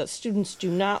precedent that students do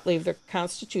not leave their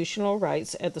constitutional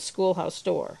rights at the schoolhouse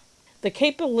door." The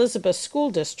Cape Elizabeth School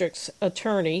District's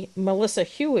attorney, Melissa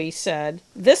Huey, said,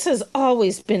 "This has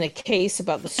always been a case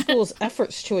about the school's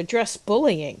efforts to address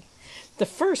bullying. The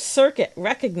First Circuit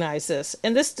recognized this,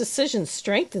 and this decision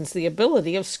strengthens the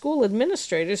ability of school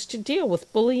administrators to deal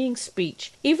with bullying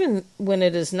speech, even when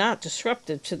it is not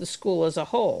disruptive to the school as a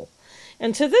whole.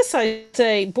 And to this I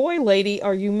say, boy, lady,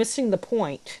 are you missing the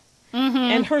point?" Mm-hmm.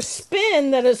 And her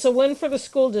spin that it's a win for the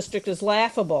school district is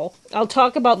laughable. I'll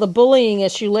talk about the bullying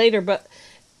issue later, but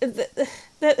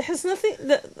that has nothing...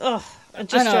 It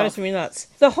just drives me nuts.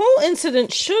 The whole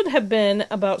incident should have been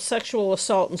about sexual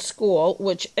assault in school,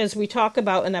 which, as we talk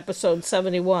about in episode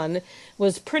 71,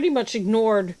 was pretty much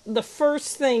ignored. The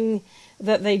first thing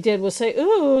that they did was say,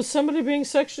 "Ooh, somebody being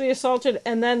sexually assaulted,"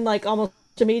 and then like almost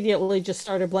immediately just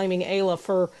started blaming Ayla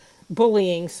for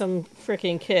bullying some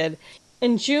freaking kid.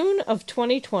 In June of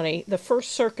 2020, the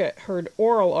First Circuit heard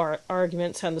oral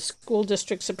arguments on the school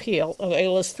district's appeal of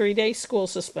Ayla's 3-day school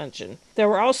suspension. There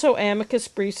were also amicus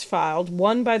briefs filed,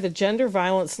 one by the Gender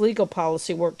Violence Legal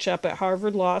Policy Workshop at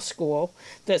Harvard Law School,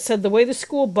 that said the way the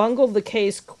school bungled the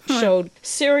case showed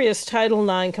serious Title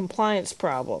IX compliance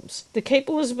problems. The Cape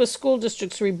Elizabeth School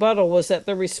District's rebuttal was that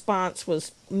the response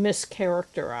was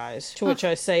mischaracterized, to which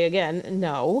I say again,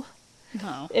 no.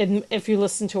 No. And if you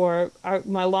listen to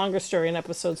my longer story in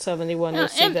episode 71, you'll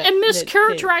see that. And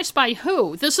mischaracterized by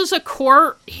who? This is a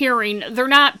court hearing. They're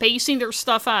not basing their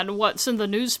stuff on what's in the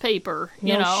newspaper,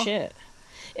 you know? No shit.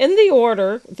 In the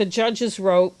order, the judges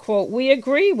wrote, quote, "We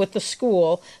agree with the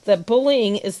school that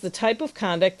bullying is the type of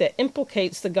conduct that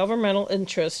implicates the governmental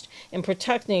interest in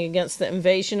protecting against the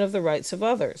invasion of the rights of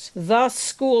others. Thus,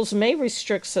 schools may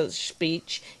restrict such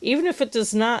speech, even if it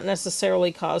does not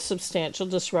necessarily cause substantial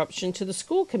disruption to the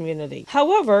school community.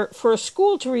 However, for a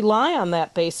school to rely on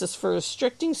that basis for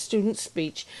restricting student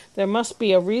speech, there must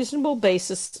be a reasonable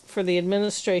basis for the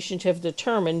administration to have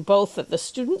determined both that the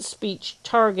student's speech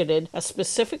targeted a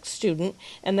specific student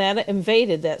and that it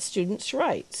invaded that student's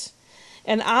rights."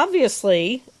 And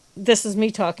obviously, this is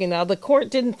me talking now, the court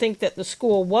didn't think that the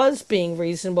school was being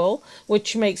reasonable,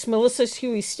 which makes Melissa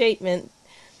Huey's statement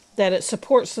that it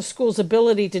supports the school's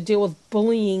ability to deal with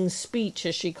bullying speech,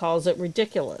 as she calls it,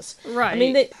 ridiculous. Right. I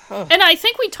mean, and I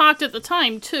think we talked at the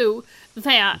time, too,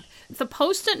 that the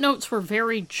Post-it notes were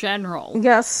very general.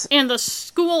 Yes. And the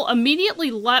school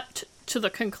immediately leapt to the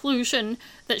conclusion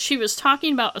that she was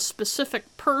talking about a specific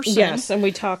person. Yes, and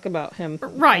we talk about him.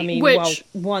 Right, I mean,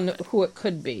 one who it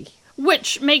could be.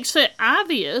 Which makes it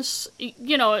obvious,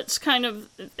 you know, it's kind of,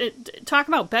 talk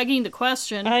about begging the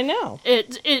question. I know.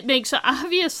 It makes it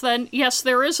obvious then, yes,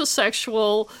 there is a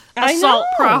sexual assault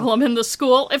problem in the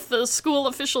school if the school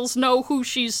officials know who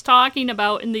she's talking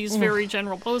about in these very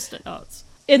general Post-it notes.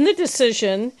 In the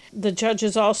decision, the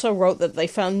judges also wrote that they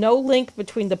found no link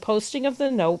between the posting of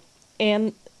the note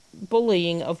and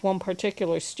bullying of one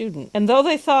particular student. And though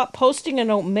they thought posting a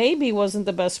note maybe wasn't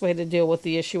the best way to deal with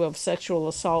the issue of sexual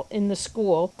assault in the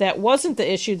school, that wasn't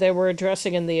the issue they were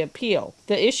addressing in the appeal.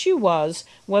 The issue was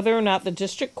whether or not the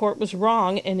district court was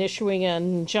wrong in issuing an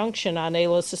injunction on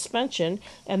Ayla's suspension,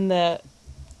 and the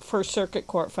First Circuit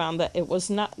Court found that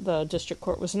the district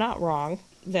court was not wrong,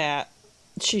 that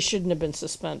she shouldn't have been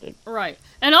suspended. Right.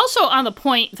 And also on the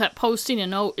point that posting a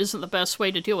note isn't the best way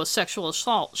to deal with sexual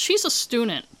assault, she's a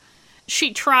student.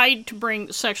 She tried to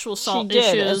bring sexual assault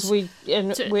issues. She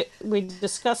did, as we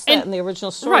discussed that in the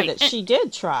original story, that she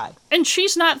did try. And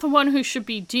she's not the one who should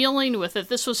be dealing with it.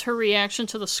 This was her reaction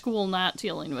to the school not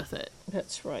dealing with it.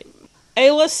 That's right.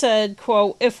 Ayla said,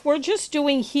 quote, "If we're just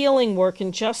doing healing work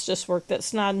and justice work,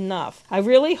 that's not enough. I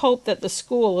really hope that the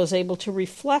school is able to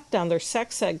reflect on their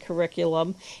sex ed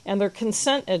curriculum and their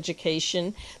consent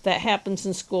education that happens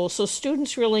in school so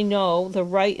students really know the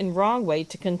right and wrong way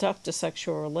to conduct a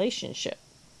sexual relationship."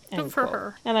 Good for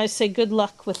her. And I say good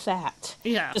luck with that.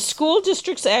 Yeah. The school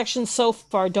district's actions so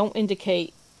far don't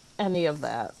indicate any of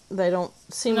that. They don't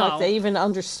seem like they even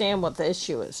understand what the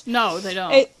issue is. No, they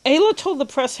don't. Ayla told the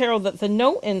Press Herald that the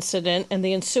note incident and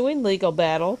the ensuing legal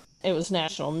battle, it was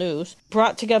national news,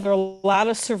 brought together a lot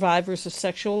of survivors of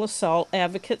sexual assault,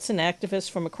 advocates and activists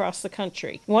from across the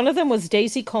country. One of them was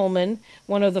Daisy Coleman,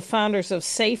 one of the founders of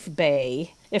Safe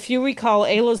Bay. If you recall,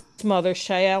 Ayla's mother,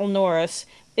 Shael Norris,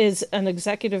 is an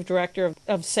executive director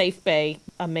of Safe Bay,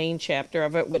 a main chapter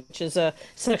of it, which is a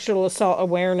sexual assault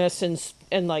awareness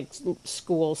in like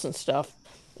schools and stuff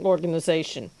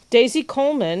organization. Daisy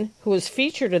Coleman, who was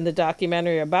featured in the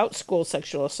documentary about school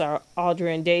sexual assault,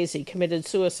 Audrey and Daisy, committed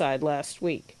suicide last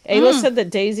week. Ayla said that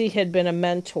Daisy had been a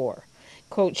mentor.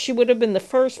 Quote, "She would have been the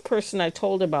first person I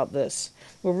told about this.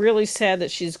 We're really sad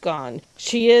that she's gone.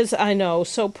 She is, I know,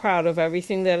 so proud of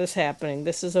everything that is happening.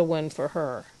 This is a win for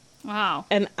her." Wow.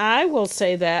 And I will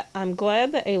say that I'm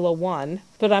glad that Ayla won,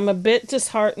 but I'm a bit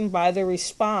disheartened by the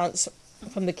response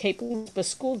from the Cape Elizabeth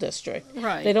School District.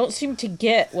 Right. They don't seem to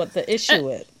get what the issue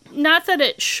is. Not that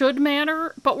it should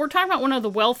matter, but we're talking about one of the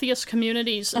wealthiest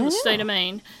communities in the state of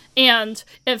Maine. And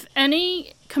if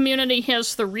any community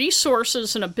has the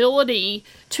resources and ability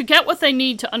to get what they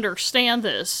need to understand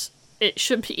this, it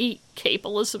should be Cape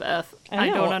Elizabeth. I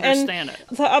don't understand it.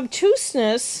 The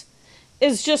obtuseness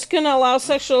is just going to allow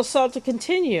sexual assault to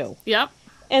continue. Yep.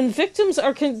 And victims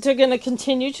are going to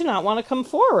continue to not want to come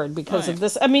forward because of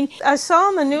this. I mean, I saw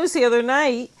on the news the other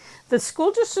night the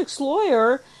school district's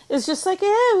lawyer is just like,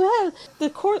 well, the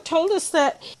court told us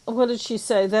that, what did she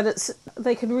say? That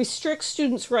they could restrict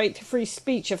students' right to free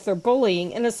speech if they're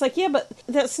bullying. And it's like, yeah, but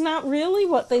that's not really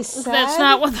what they said. That's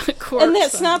not what the court And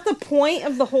that's said. not the point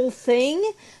of the whole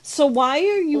thing. So why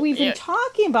are you even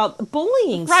talking about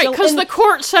bullying? Right, because the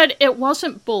court said it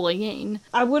wasn't bullying.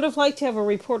 I would have liked to have a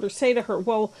reporter say to her,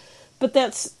 well, but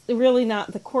that's really not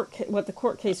what the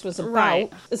court case was about.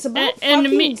 Right. It's about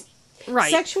fucking right.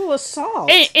 sexual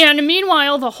assault. And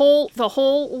meanwhile, the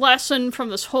whole lesson from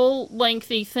this whole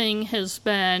lengthy thing has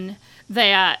been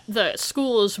that the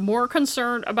school is more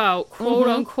concerned about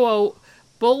quote-unquote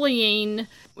bullying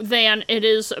than it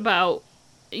is about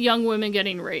young women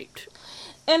getting raped.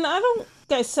 And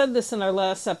I said this in our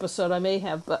last episode, I may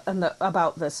have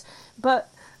about this, but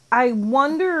I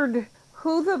wondered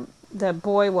who the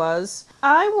boy was.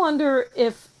 I wonder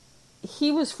if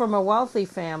he was from a wealthy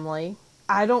family.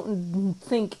 I don't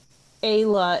think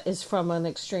Ayla is from an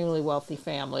extremely wealthy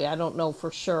family. I don't know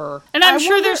for sure. And I'm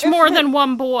sure there's more than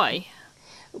one boy.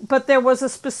 But there was a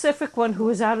specific one who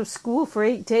was out of school for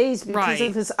 8 days because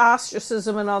of his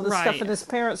ostracism and all this stuff, and his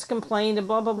parents complained and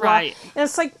blah, blah, blah. Right. And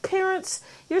it's like, parents,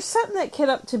 you're setting that kid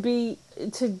up to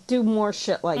do more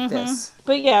shit like this.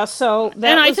 But yeah, so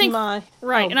that was my...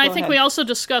 Right, and I think we also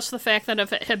discussed the fact that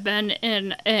if it had been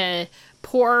in a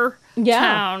poor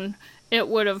town, it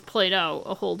would have played out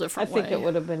a whole different way. I think it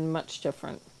would have been much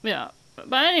different. Yeah.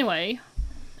 But anyway,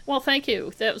 well, thank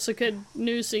you. That was a good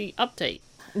newsy update.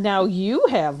 Now you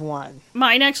have one.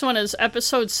 My next one is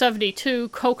episode 72,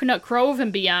 Coconut Grove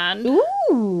and Beyond.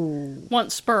 Ooh.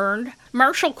 Once burned.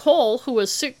 Marshall Cole, who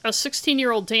was a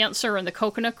 16-year-old dancer in the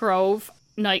Coconut Grove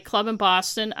nightclub in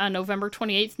Boston on November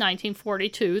 28th,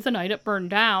 1942, the night it burned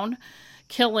down,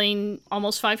 killing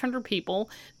almost 500 people,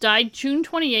 died June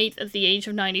 28th at the age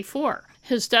of 94.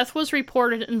 His death was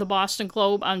reported in the Boston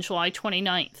Globe on July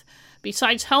 29th.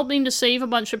 Besides helping to save a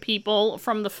bunch of people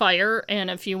from the fire, and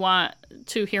if you want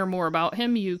to hear more about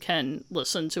him, you can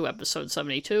listen to episode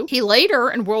 72. He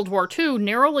later, in World War II,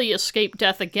 narrowly escaped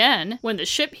death again when the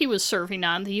ship he was serving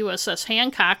on, the USS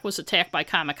Hancock, was attacked by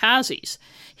kamikazes.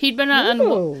 He'd been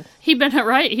on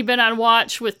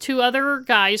watch with 2 other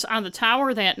guys on the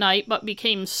tower that night, but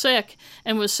became sick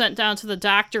and was sent down to the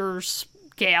doctor's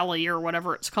galley or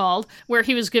whatever it's called, where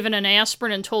he was given an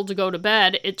aspirin and told to go to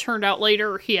bed. It turned out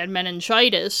later he had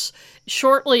meningitis.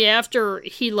 Shortly after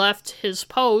he left his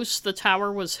post, the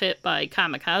tower was hit by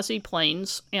kamikaze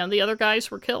planes and the other guys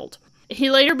were killed.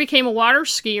 He later became a water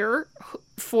skier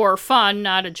for fun,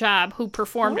 not a job, who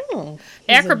performed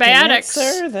acrobatics. A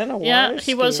dancer, then a water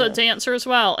he was a dancer as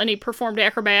well, and he performed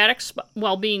acrobatics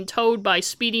while being towed by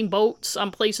speeding boats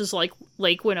on places like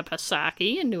Lake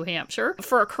Winnipesaukee in New Hampshire.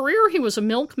 For a career, he was a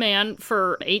milkman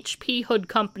for H.P. Hood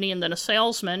Company and then a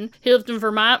salesman. He lived in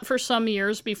Vermont for some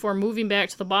years before moving back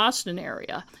to the Boston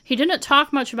area. He didn't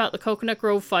talk much about the Coconut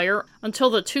Grove fire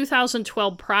until the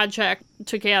 2012 project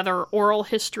to gather oral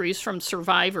histories from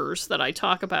survivors that I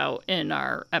talk about in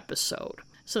our episode.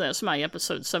 So that's my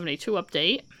episode 72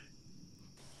 update.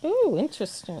 Ooh,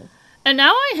 interesting. And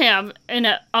now I have an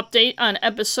update on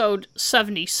episode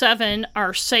 77,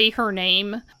 our Say Her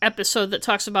Name episode that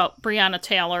talks about Breonna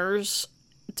Taylor's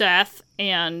death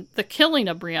and the killing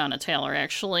of Breonna Taylor,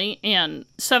 actually, and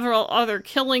several other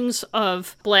killings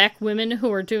of black women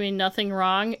who are doing nothing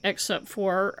wrong except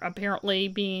for apparently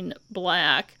being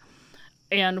black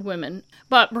and women.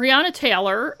 But Breonna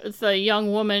Taylor, the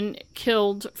young woman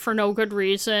killed for no good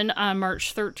reason on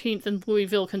March 13th in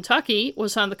Louisville, Kentucky,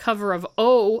 was on the cover of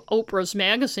Oprah's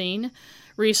magazine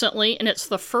recently, and it's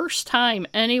the first time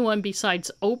anyone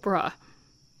besides Oprah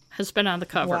has been on the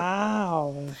cover.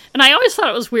 Wow. And I always thought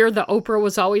it was weird that Oprah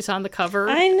was always on the cover.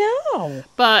 I know.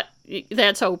 But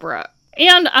that's Oprah.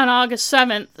 And on August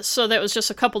 7th, so that was just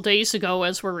a couple days ago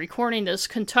as we're recording this,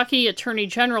 Kentucky Attorney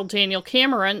General Daniel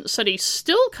Cameron said he's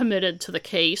still committed to the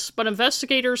case, but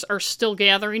investigators are still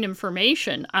gathering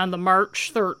information on the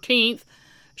March 13th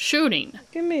shooting.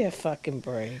 Give me a fucking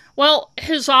break. Well,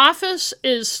 his office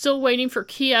is still waiting for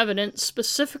key evidence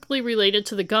specifically related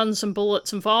to the guns and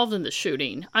bullets involved in the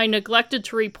shooting. I neglected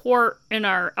to report in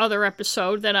our other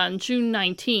episode that on June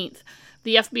 19th,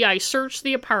 the FBI searched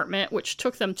the apartment, which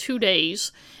took them 2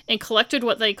 days, and collected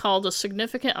what they called a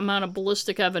significant amount of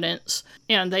ballistic evidence,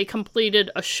 and they completed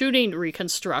a shooting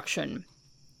reconstruction,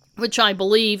 which I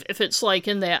believe, if it's like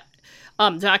in that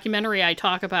documentary I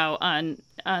talk about on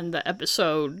the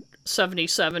episode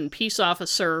 77 peace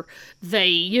officer, they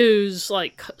use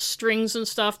like strings and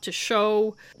stuff to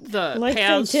show the like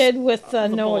paths they did with the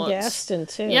Noah bullets. Gaston,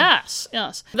 too. Yes.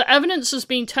 The evidence is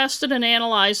being tested and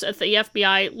analyzed at the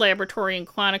FBI laboratory in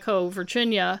Quantico,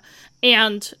 Virginia.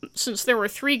 And since there were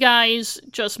 3 guys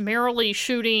just merrily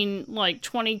shooting like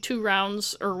 22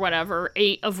 rounds or whatever,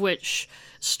 8 of which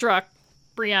struck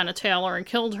Breonna Taylor and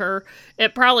killed her,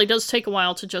 it probably does take a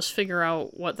while to just figure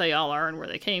out what they all are and where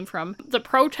they came from. The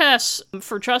protests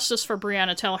for justice for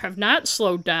Breonna Taylor have not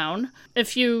slowed down.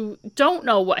 If you don't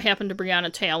know what happened to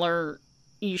Breonna Taylor,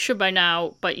 you should by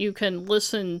now, but you can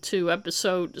listen to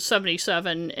episode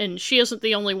 77, and she isn't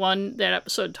the only one that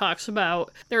episode talks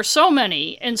about. There are so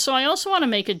many, and so I also want to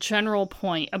make a general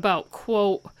point about,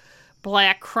 quote,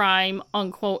 black crime,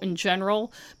 unquote, in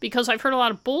general, because I've heard a lot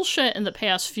of bullshit in the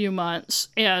past few months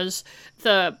as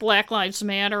the Black Lives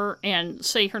Matter and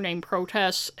Say Her Name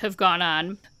protests have gone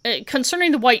on.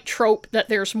 Concerning the white trope that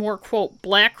there's more, quote,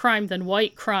 black crime than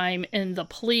white crime, and the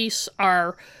police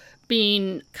are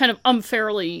being kind of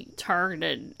unfairly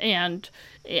targeted. And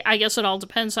I guess it all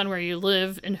depends on where you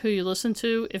live and who you listen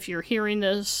to, if you're hearing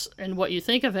this and what you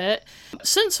think of it.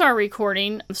 Since our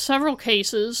recording, several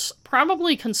cases,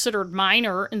 probably considered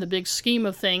minor in the big scheme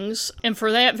of things, and for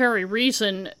that very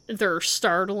reason, they're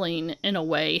startling in a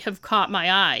way, have caught my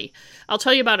eye. I'll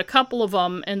tell you about a couple of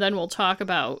them, and then we'll talk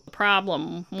about the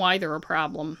problem, why they're a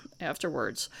problem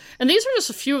afterwards. And these are just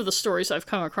a few of the stories I've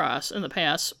come across in the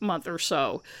past month or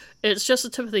so. It's just the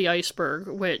tip of the iceberg,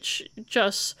 which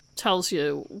just tells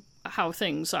you how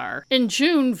things are. In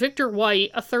June, Victor White,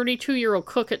 a 32-year-old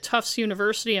cook at Tufts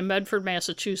University in Medford,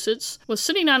 Massachusetts, was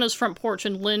sitting on his front porch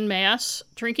in Lynn, Mass.,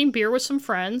 drinking beer with some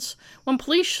friends, when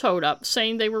police showed up,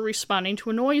 saying they were responding to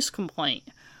a noise complaint.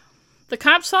 The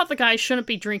cops thought the guy shouldn't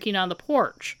be drinking on the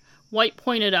porch. White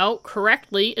pointed out,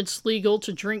 correctly, it's legal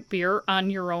to drink beer on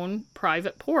your own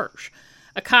private porch.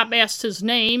 A cop asked his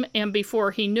name, and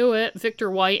before he knew it, Victor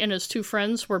White and his 2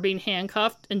 friends were being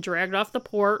handcuffed and dragged off the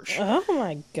porch. Oh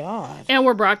my God. And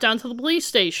were brought down to the police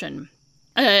station.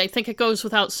 I think it goes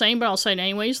without saying, but I'll say it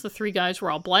anyways, the 3 guys were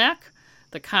all black.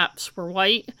 The cops were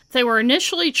white. They were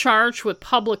initially charged with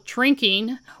public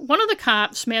drinking. One of the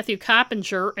cops, Matthew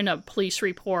Coppinger, in a police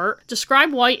report,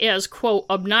 described White as, quote,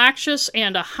 obnoxious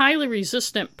and a highly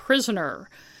resistant prisoner.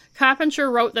 Coppinger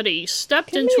wrote that he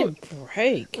stepped Give into me a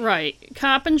break. Right.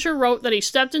 Coppinger wrote that he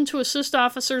stepped in to assist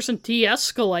officers and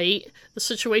de-escalate the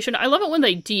situation. I love it when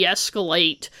they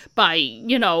de-escalate by,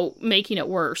 making it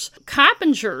worse.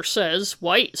 Coppinger says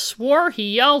White swore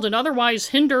he yelled and otherwise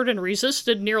hindered and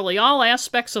resisted nearly all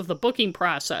aspects of the booking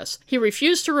process. He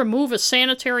refused to remove a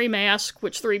sanitary mask,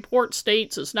 which the report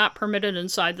states is not permitted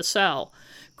inside the cell.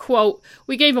 Quote,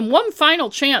 we gave him one final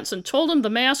chance and told him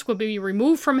the mask would be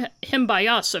removed from him by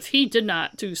us if he did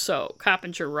not do so,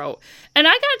 Coppinger wrote. And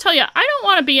I gotta tell you, I don't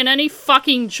want to be in any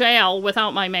fucking jail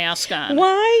without my mask on.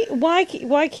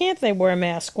 Why can't they wear a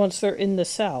mask once they're in the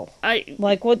cell?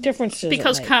 What difference does it make?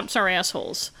 Because cops are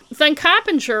assholes. Then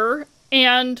Coppinger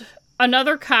and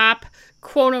another cop,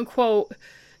 quote unquote,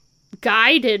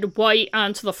 guided White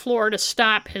onto the floor to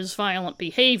stop his violent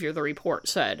behavior, the report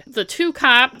said. The 2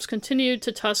 cops continued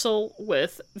to tussle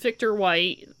with Victor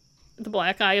White, the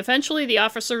black guy. Eventually, the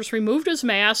officers removed his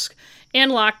mask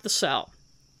and locked the cell.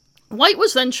 White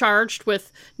was then charged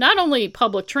with not only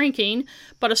public drinking,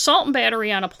 but assault and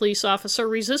battery on a police officer,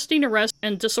 resisting arrest,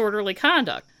 and disorderly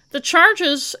conduct. The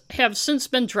charges have since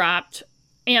been dropped,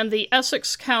 and the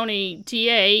Essex County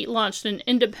DA launched an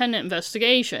independent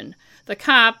investigation. The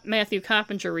cop, Matthew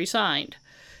Coppinger, resigned.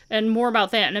 And more about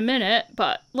that in a minute,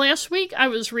 but last week I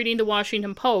was reading the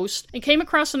Washington Post and came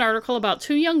across an article about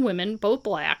 2 young women, both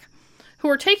black, who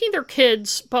were taking their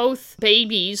kids, both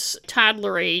babies,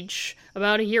 toddler age,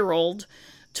 about a year old,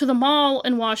 to the mall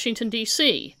in Washington,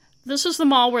 D.C. This is the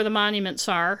mall where the monuments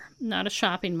are, not a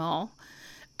shopping mall,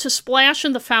 to splash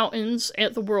in the fountains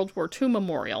at the World War II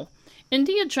Memorial.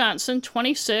 India Johnson,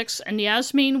 26, and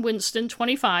Yasmin Winston,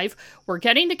 25, were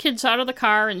getting the kids out of the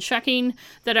car and checking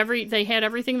that they had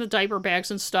everything, the diaper bags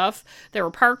and stuff. They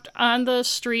were parked on the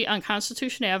street on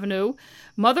Constitution Avenue.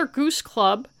 Mother Goose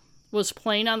Club was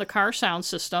playing on the car sound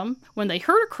system when they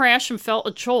heard a crash and felt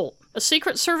a jolt. A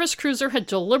Secret Service cruiser had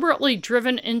deliberately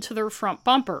driven into their front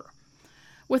bumper.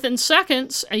 Within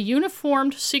seconds, a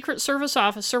uniformed Secret Service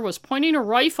officer was pointing a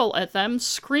rifle at them,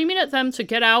 screaming at them to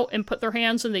get out and put their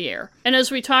hands in the air. And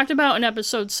as we talked about in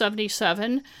episode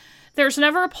 77, there's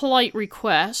never a polite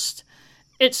request.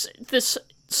 It's this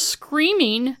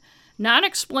screaming, not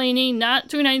explaining, not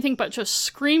doing anything, but just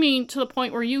screaming to the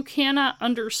point where you cannot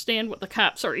understand what the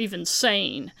cops are even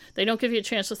saying. They don't give you a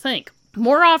chance to think.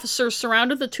 More officers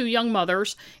surrounded the two young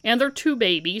mothers and their two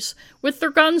babies with their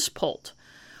guns pulled.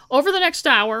 Over the next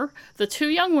hour, the two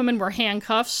young women were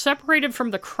handcuffed, separated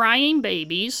from the crying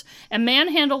babies, and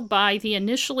manhandled by the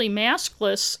initially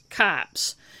maskless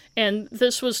cops. And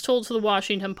this was told to the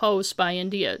Washington Post by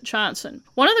India Johnson.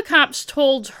 One of the cops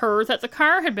told her that the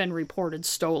car had been reported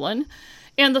stolen,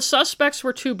 and the suspects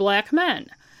were two black men.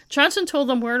 Johnson told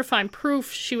them where to find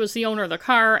proof she was the owner of the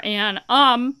car, and,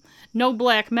 no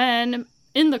black men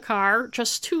in the car,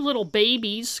 just two little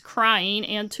babies crying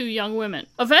and two young women.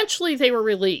 Eventually, they were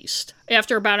released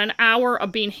after about an hour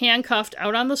of being handcuffed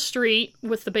out on the street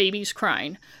with the babies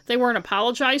crying. They weren't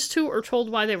apologized to or told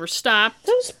why they were stopped.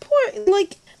 Those poor,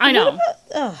 like... I know.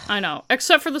 I know.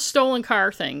 Except for the stolen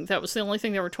car thing. That was the only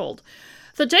thing they were told.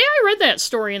 The day I read that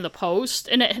story in the Post,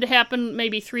 and it had happened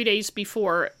maybe 3 days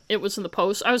before it was in the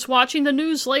Post, I was watching the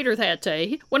news later that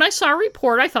day when I saw a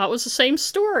report I thought was the same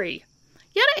story.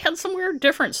 Yet it had some weird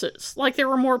differences, like there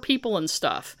were more people and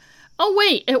stuff. Oh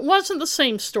wait, it wasn't the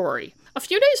same story. A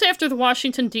few days after the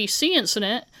Washington, D.C.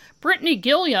 incident, Brittany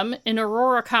Gilliam in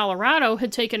Aurora, Colorado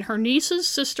had taken her nieces,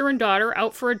 sister, and daughter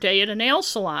out for a day at a nail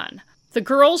salon. The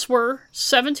girls were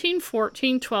 17,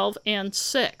 14, 12, and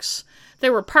 6. They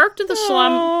were parked in the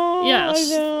salon...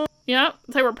 Yes. Yeah,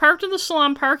 they were parked in the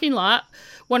salon parking lot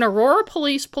when Aurora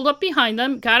police pulled up behind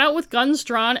them, got out with guns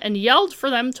drawn, and yelled for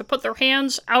them to put their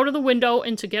hands out of the window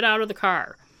and to get out of the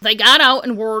car. They got out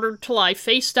and were ordered to lie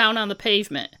face down on the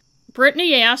pavement.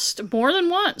 Brittany asked more than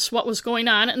once what was going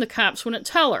on, and the cops wouldn't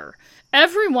tell her.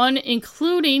 Everyone,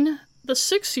 including the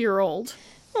 6-year-old...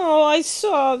 Oh, I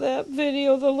saw that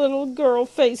video, the little girl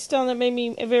face down, that made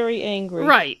me very angry.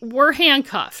 Right, were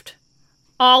handcuffed.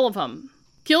 All of them.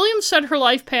 Gilliam said her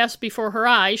life passed before her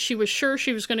eyes. She was sure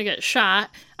she was going to get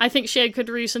shot. I think she had good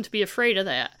reason to be afraid of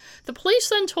that. The police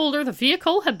then told her the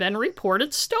vehicle had been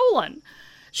reported stolen.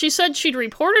 She said she'd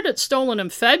reported it stolen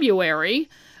in February,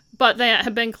 but that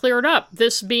had been cleared up,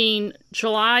 this being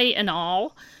July and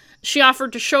all. She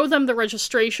offered to show them the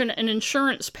registration and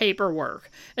insurance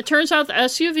paperwork. It turns out the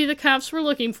SUV the cops were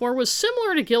looking for was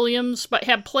similar to Gilliam's, but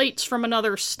had plates from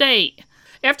another state.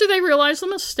 After they realized the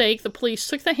mistake, the police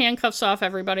took the handcuffs off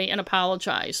everybody and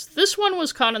apologized. This one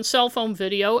was caught on cell phone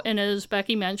video, and as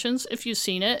Becky mentions, if you've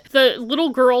seen it, the little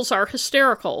girls are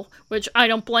hysterical, which I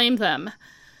don't blame them.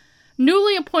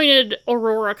 Newly appointed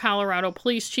Aurora, Colorado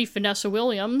Police Chief Vanessa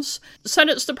Williams said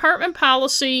it's department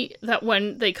policy that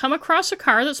when they come across a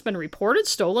car that's been reported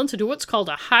stolen to do what's called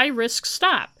a high-risk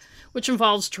stop, which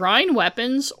involves drawing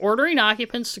weapons, ordering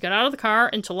occupants to get out of the car,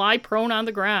 and to lie prone on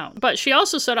the ground. But she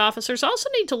also said officers also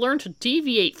need to learn to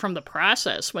deviate from the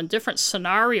process when different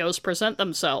scenarios present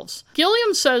themselves.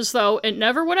 Gilliam says, though, it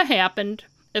never would have happened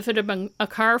if it had been a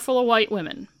car full of white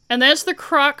women. And that's the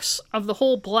crux of the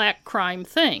whole black crime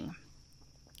thing.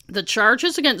 The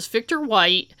charges against Victor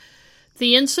White,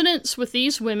 the incidents with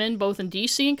these women, both in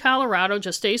D.C. and Colorado,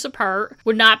 just days apart,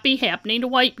 would not be happening to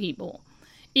white people.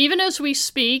 Even as we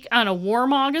speak, on a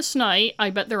warm August night, I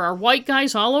bet there are white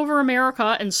guys all over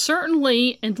America, and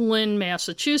certainly in Lynn,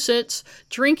 Massachusetts,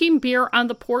 drinking beer on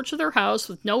the porch of their house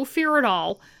with no fear at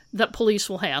all that police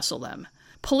will hassle them.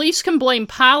 Police can blame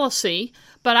policy,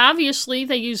 but obviously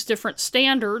they use different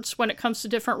standards when it comes to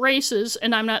different races,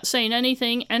 and I'm not saying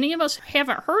anything any of us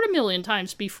haven't heard a million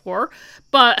times before,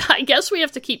 but I guess we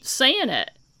have to keep saying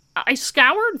it. I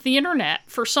scoured the internet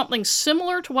for something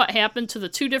similar to what happened to the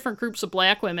two different groups of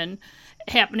black women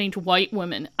happening to white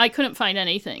women. I couldn't find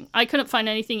anything. I couldn't find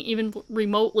anything even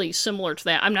remotely similar to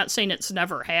that. I'm not saying it's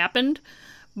never happened,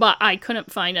 but I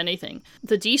couldn't find anything.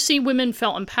 The DC women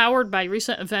felt empowered by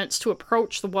recent events to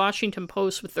approach the Washington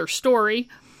Post with their story,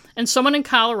 and someone in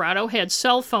Colorado had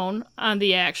cell phone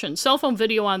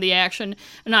video on the action,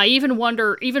 and I even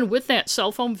wonder, even with that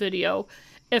cell phone video,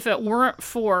 if it weren't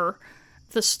for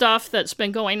the stuff that's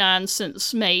been going on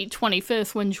since May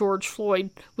 25th when George Floyd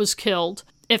was killed,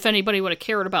 if anybody would have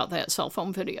cared about that cell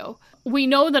phone video. We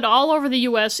know that all over the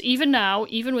U.S., even now,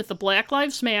 even with the Black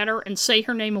Lives Matter and Say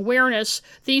Her Name awareness,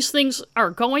 these things are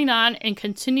going on and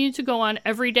continue to go on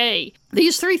every day.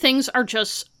 These three things are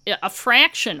just a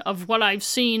fraction of what I've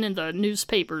seen in the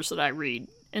newspapers that I read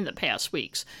in the past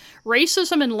weeks.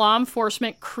 Racism in law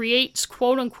enforcement creates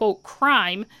quote-unquote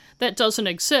crime that doesn't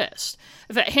exist.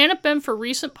 If it hadn't been for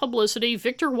recent publicity,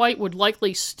 Victor White would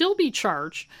likely still be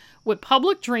charged with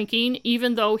public drinking,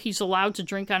 even though he's allowed to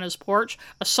drink on his porch,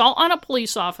 assault on a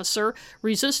police officer,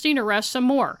 resisting arrest, and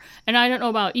more. And I don't know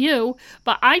about you,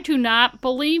 but I do not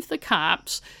believe the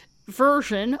cops'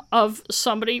 version of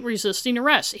somebody resisting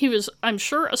arrest. He was, I'm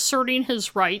sure, asserting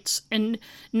his rights and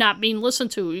not being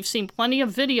listened to. We've seen plenty of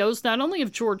videos, not only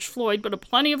of George Floyd, but of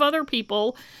plenty of other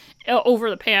people over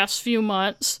the past few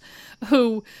months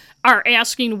who are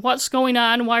asking, what's going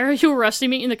on? Why are you arresting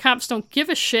me? And the cops don't give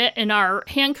a shit and are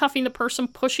handcuffing the person,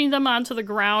 pushing them onto the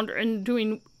ground, and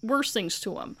doing worse things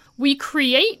to them. We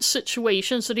create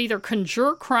situations that either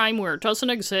conjure crime where it doesn't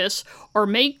exist or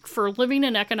make for living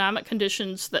in economic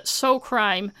conditions that sow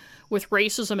crime with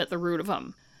racism at the root of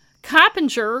them.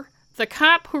 Coppinger, the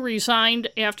cop who resigned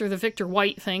after the Victor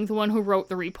White thing, the one who wrote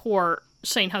the report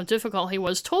saying how difficult he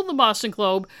was, told the Boston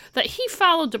Globe that he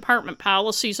followed department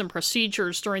policies and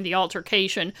procedures during the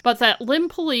altercation, but that Lynn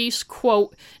police,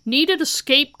 quote, needed a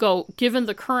scapegoat given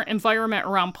the current environment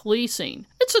around policing.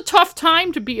 It's a tough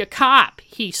time to be a cop,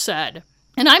 he said.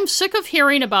 And I'm sick of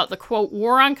hearing about the, quote,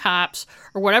 war on cops,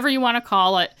 or whatever you want to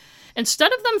call it.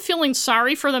 Instead of them feeling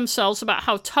sorry for themselves about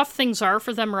how tough things are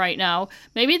for them right now,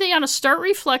 maybe they ought to start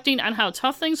reflecting on how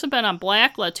tough things have been on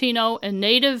Black, Latino, and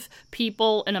Native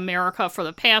people in America for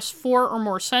the past 4 or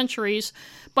more centuries.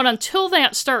 But until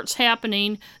that starts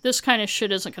happening, this kind of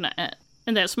shit isn't going to end.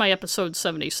 And that's my episode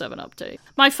 77 update.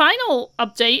 My final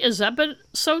update is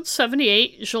episode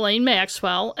 78, Ghislaine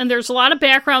Maxwell. And there's a lot of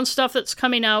background stuff that's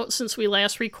coming out since we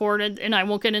last recorded, and I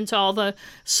won't get into all the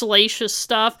salacious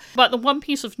stuff. But the one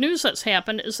piece of news that's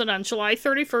happened is that on July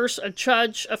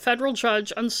 31st, a federal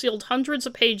judge, unsealed hundreds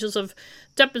of pages of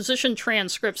deposition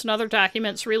transcripts and other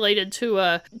documents related to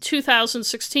a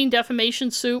 2016 defamation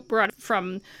suit brought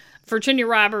from Virginia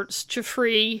Roberts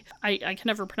Giuffre, I can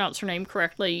never pronounce her name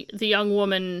correctly, the young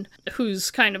woman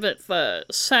who's kind of at the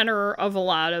center of a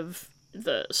lot of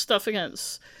the stuff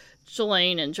against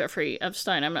Ghislaine and Jeffrey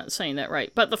Epstein. I'm not saying that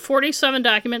right. But the 47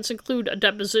 documents include a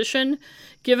deposition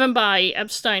given by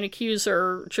Epstein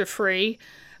accuser Giuffre,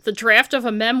 the draft of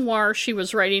a memoir she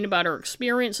was writing about her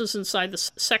experiences inside the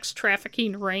sex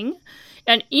trafficking ring,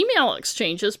 and email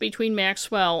exchanges between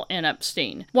Maxwell and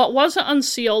Epstein. What wasn't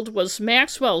unsealed was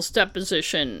Maxwell's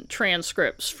deposition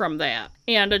transcripts from that.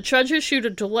 And a judge issued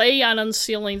a delay on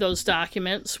unsealing those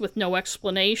documents with no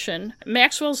explanation.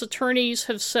 Maxwell's attorneys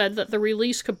have said that the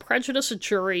release could prejudice a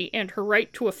jury and her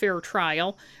right to a fair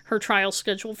trial, her trial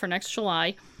scheduled for next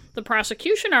July. The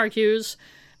prosecution argues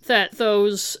that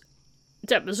those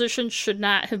depositions should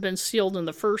not have been sealed in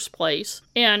the first place,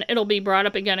 and it'll be brought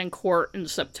up again in court in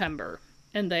September.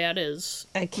 And that is...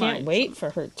 I can't wait for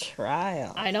her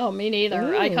trial. I know, me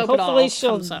neither. Ooh, I hope it all hopefully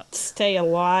she'll comes up. Stay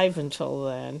alive until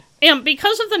then. And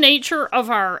because of the nature of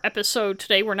our episode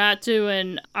today, we're not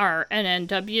doing our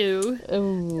NNW.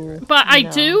 Ooh, but I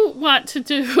do want to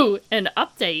do an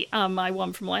update on my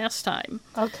one from last time.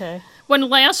 Okay. When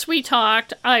last we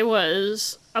talked, I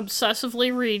was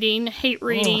obsessively reading, hate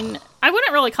reading. I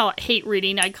wouldn't really call it hate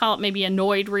reading. I'd call it maybe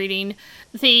annoyed reading.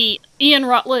 The Ian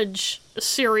Rutledge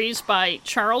series by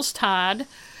Charles Todd.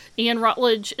 Ian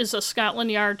Rutledge is a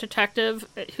Scotland Yard detective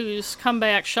who's come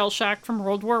back shell-shocked from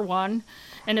World War I.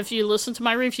 And if you listen to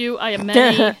my review, I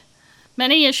have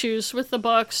many issues with the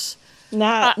books.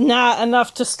 Not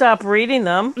enough to stop reading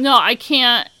them. No, I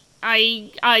can't.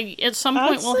 I at some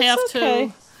point will have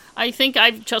to. I think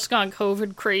I've just gone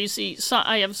COVID crazy. So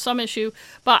I have some issue,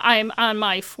 but I'm on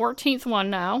my 14th one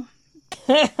now.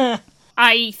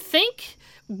 I think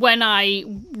when I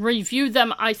reviewed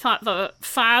them, I thought the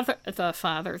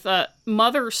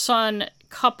mother-son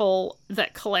couple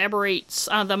that collaborates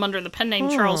on them under the pen name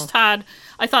Charles Todd,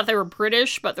 I thought they were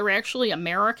British, but they're actually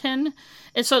American.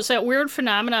 And so it's that weird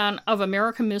phenomenon of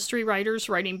American mystery writers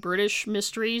writing British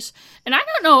mysteries. And I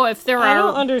don't know if there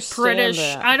are British...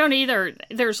 That. I don't either.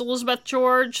 There's Elizabeth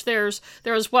George. There's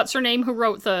what's-her-name who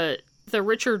wrote the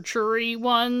Richard Jury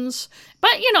ones.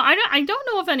 But, I don't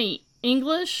know of any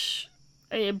English...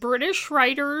 British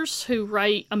writers who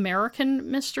write American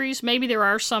mysteries. Maybe there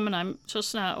are some and I'm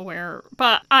just not aware.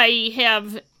 But I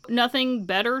have nothing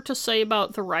better to say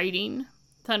about the writing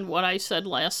than what I said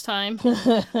last time.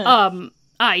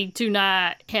 I do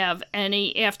not have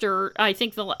any after, I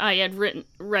think I had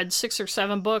read 6 or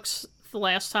 7 books the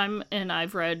last time and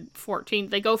I've read 14.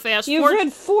 They go fast. You've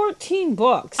read 14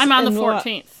 books. I'm on the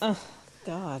 14th. Oh,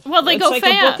 God. Well, they go fast. It's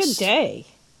like a book a day.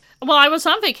 Well, I was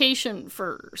on vacation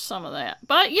for some of that.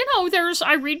 But,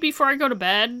 I read before I go to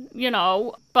bed,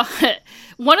 But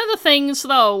one of the things,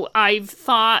 though, I've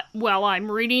thought while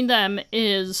I'm reading them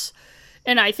is,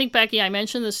 and I think, Becky, I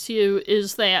mentioned this to you,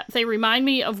 is that they remind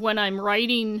me of when I'm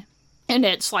writing, and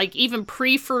it's like even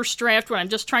pre-first draft when I'm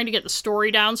just trying to get the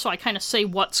story down, so I kind of say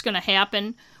what's going to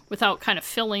happen without kind of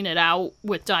filling it out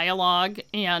with dialogue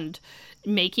and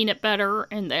making it better,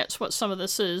 and that's what some of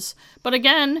this is. But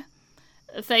again...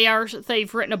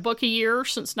 They've written a book a year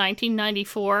since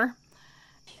 1994.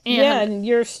 And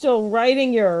you're still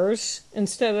writing yours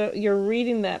instead of you're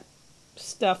reading that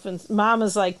stuff, and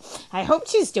Mama's like, I hope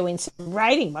she's doing some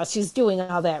writing while she's doing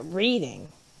all that reading.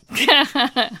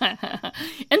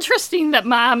 Interesting that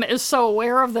Mom is so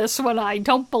aware of this when I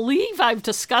don't believe I've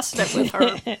discussed it with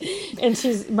her.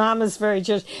 And Mom is very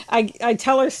judge. I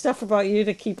tell her stuff about you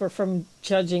to keep her from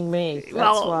judging me.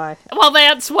 That's why. Well,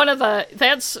 that's one of the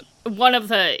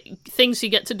things you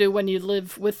get to do when you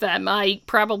live with them. I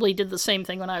probably did the same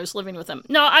thing when I was living with them.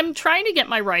 No, I'm trying to get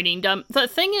my writing done. The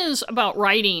thing is about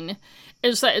writing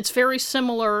is that it's very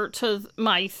similar to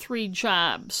my 3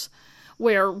 jobs,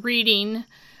 where reading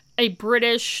a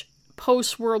British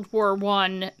post-World War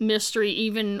I mystery,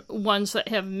 even ones that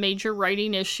have major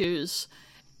writing issues,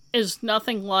 is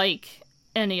nothing like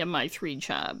any of my 3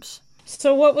 jobs.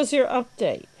 So what was your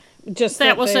update? Just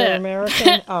that was it.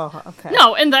 American? Oh, okay.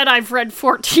 No, and that I've read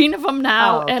 14 of them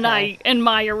now, oh, okay. and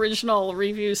my original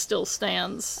review still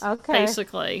stands,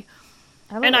 basically.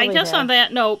 I guess on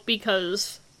that note,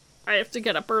 because I have to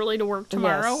get up early to work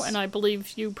tomorrow, yes. And I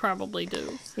believe you probably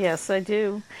do. Yes, I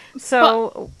do.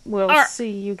 So we'll see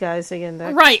you guys again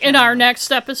next Right, time. In our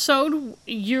next episode,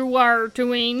 you are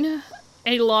doing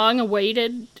a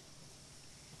long-awaited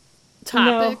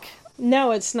topic.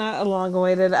 No, it's not a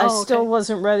long-awaited. I still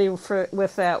wasn't ready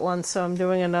with that one, so I'm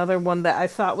doing another one that I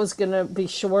thought was going to be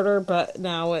shorter, but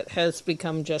now it has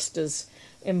become just as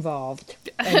involved.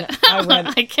 And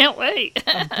I can't wait.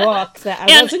 A book that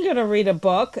I wasn't going to read a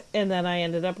book, and then I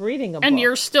ended up reading a book. And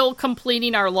you're still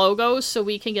completing our logos, so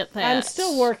we can get that. I'm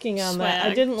still working on that.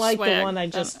 I didn't like the one I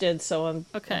just did, so I'm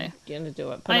going to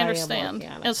do it. But I understand.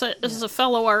 As a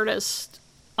fellow artist,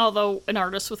 although an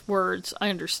artist with words, I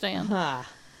understand.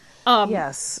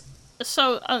 Yes.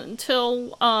 So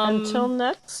until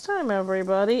next time,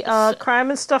 everybody.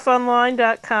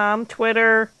 crimeandstuffonline.com,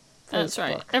 Twitter, Facebook. That's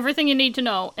right. Everything you need to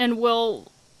know. And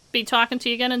we'll be talking to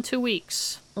you again in 2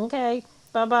 weeks. Okay.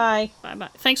 Bye-bye. Bye-bye.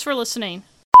 Thanks for listening.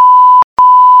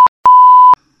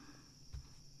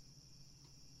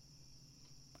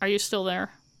 Are you still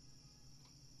there?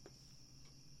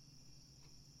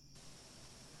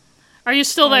 Are you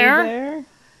still there? Are you there?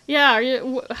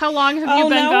 Yeah. How long have you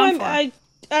been gone for?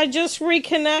 I just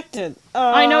reconnected.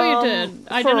 I know you did.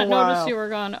 I didn't notice you were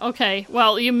gone. Okay.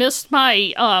 Well, you missed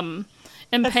my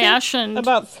impassioned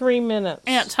about 3 minutes.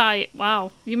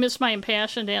 Wow. You missed my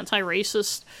impassioned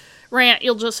anti-racist rant.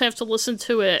 You'll just have to listen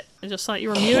to it. I just thought you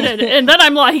were muted. And then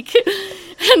I'm like,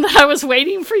 and I was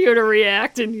waiting for you to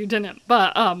react and you didn't.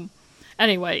 But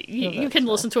anyway, you can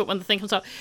listen to it when the thing comes out.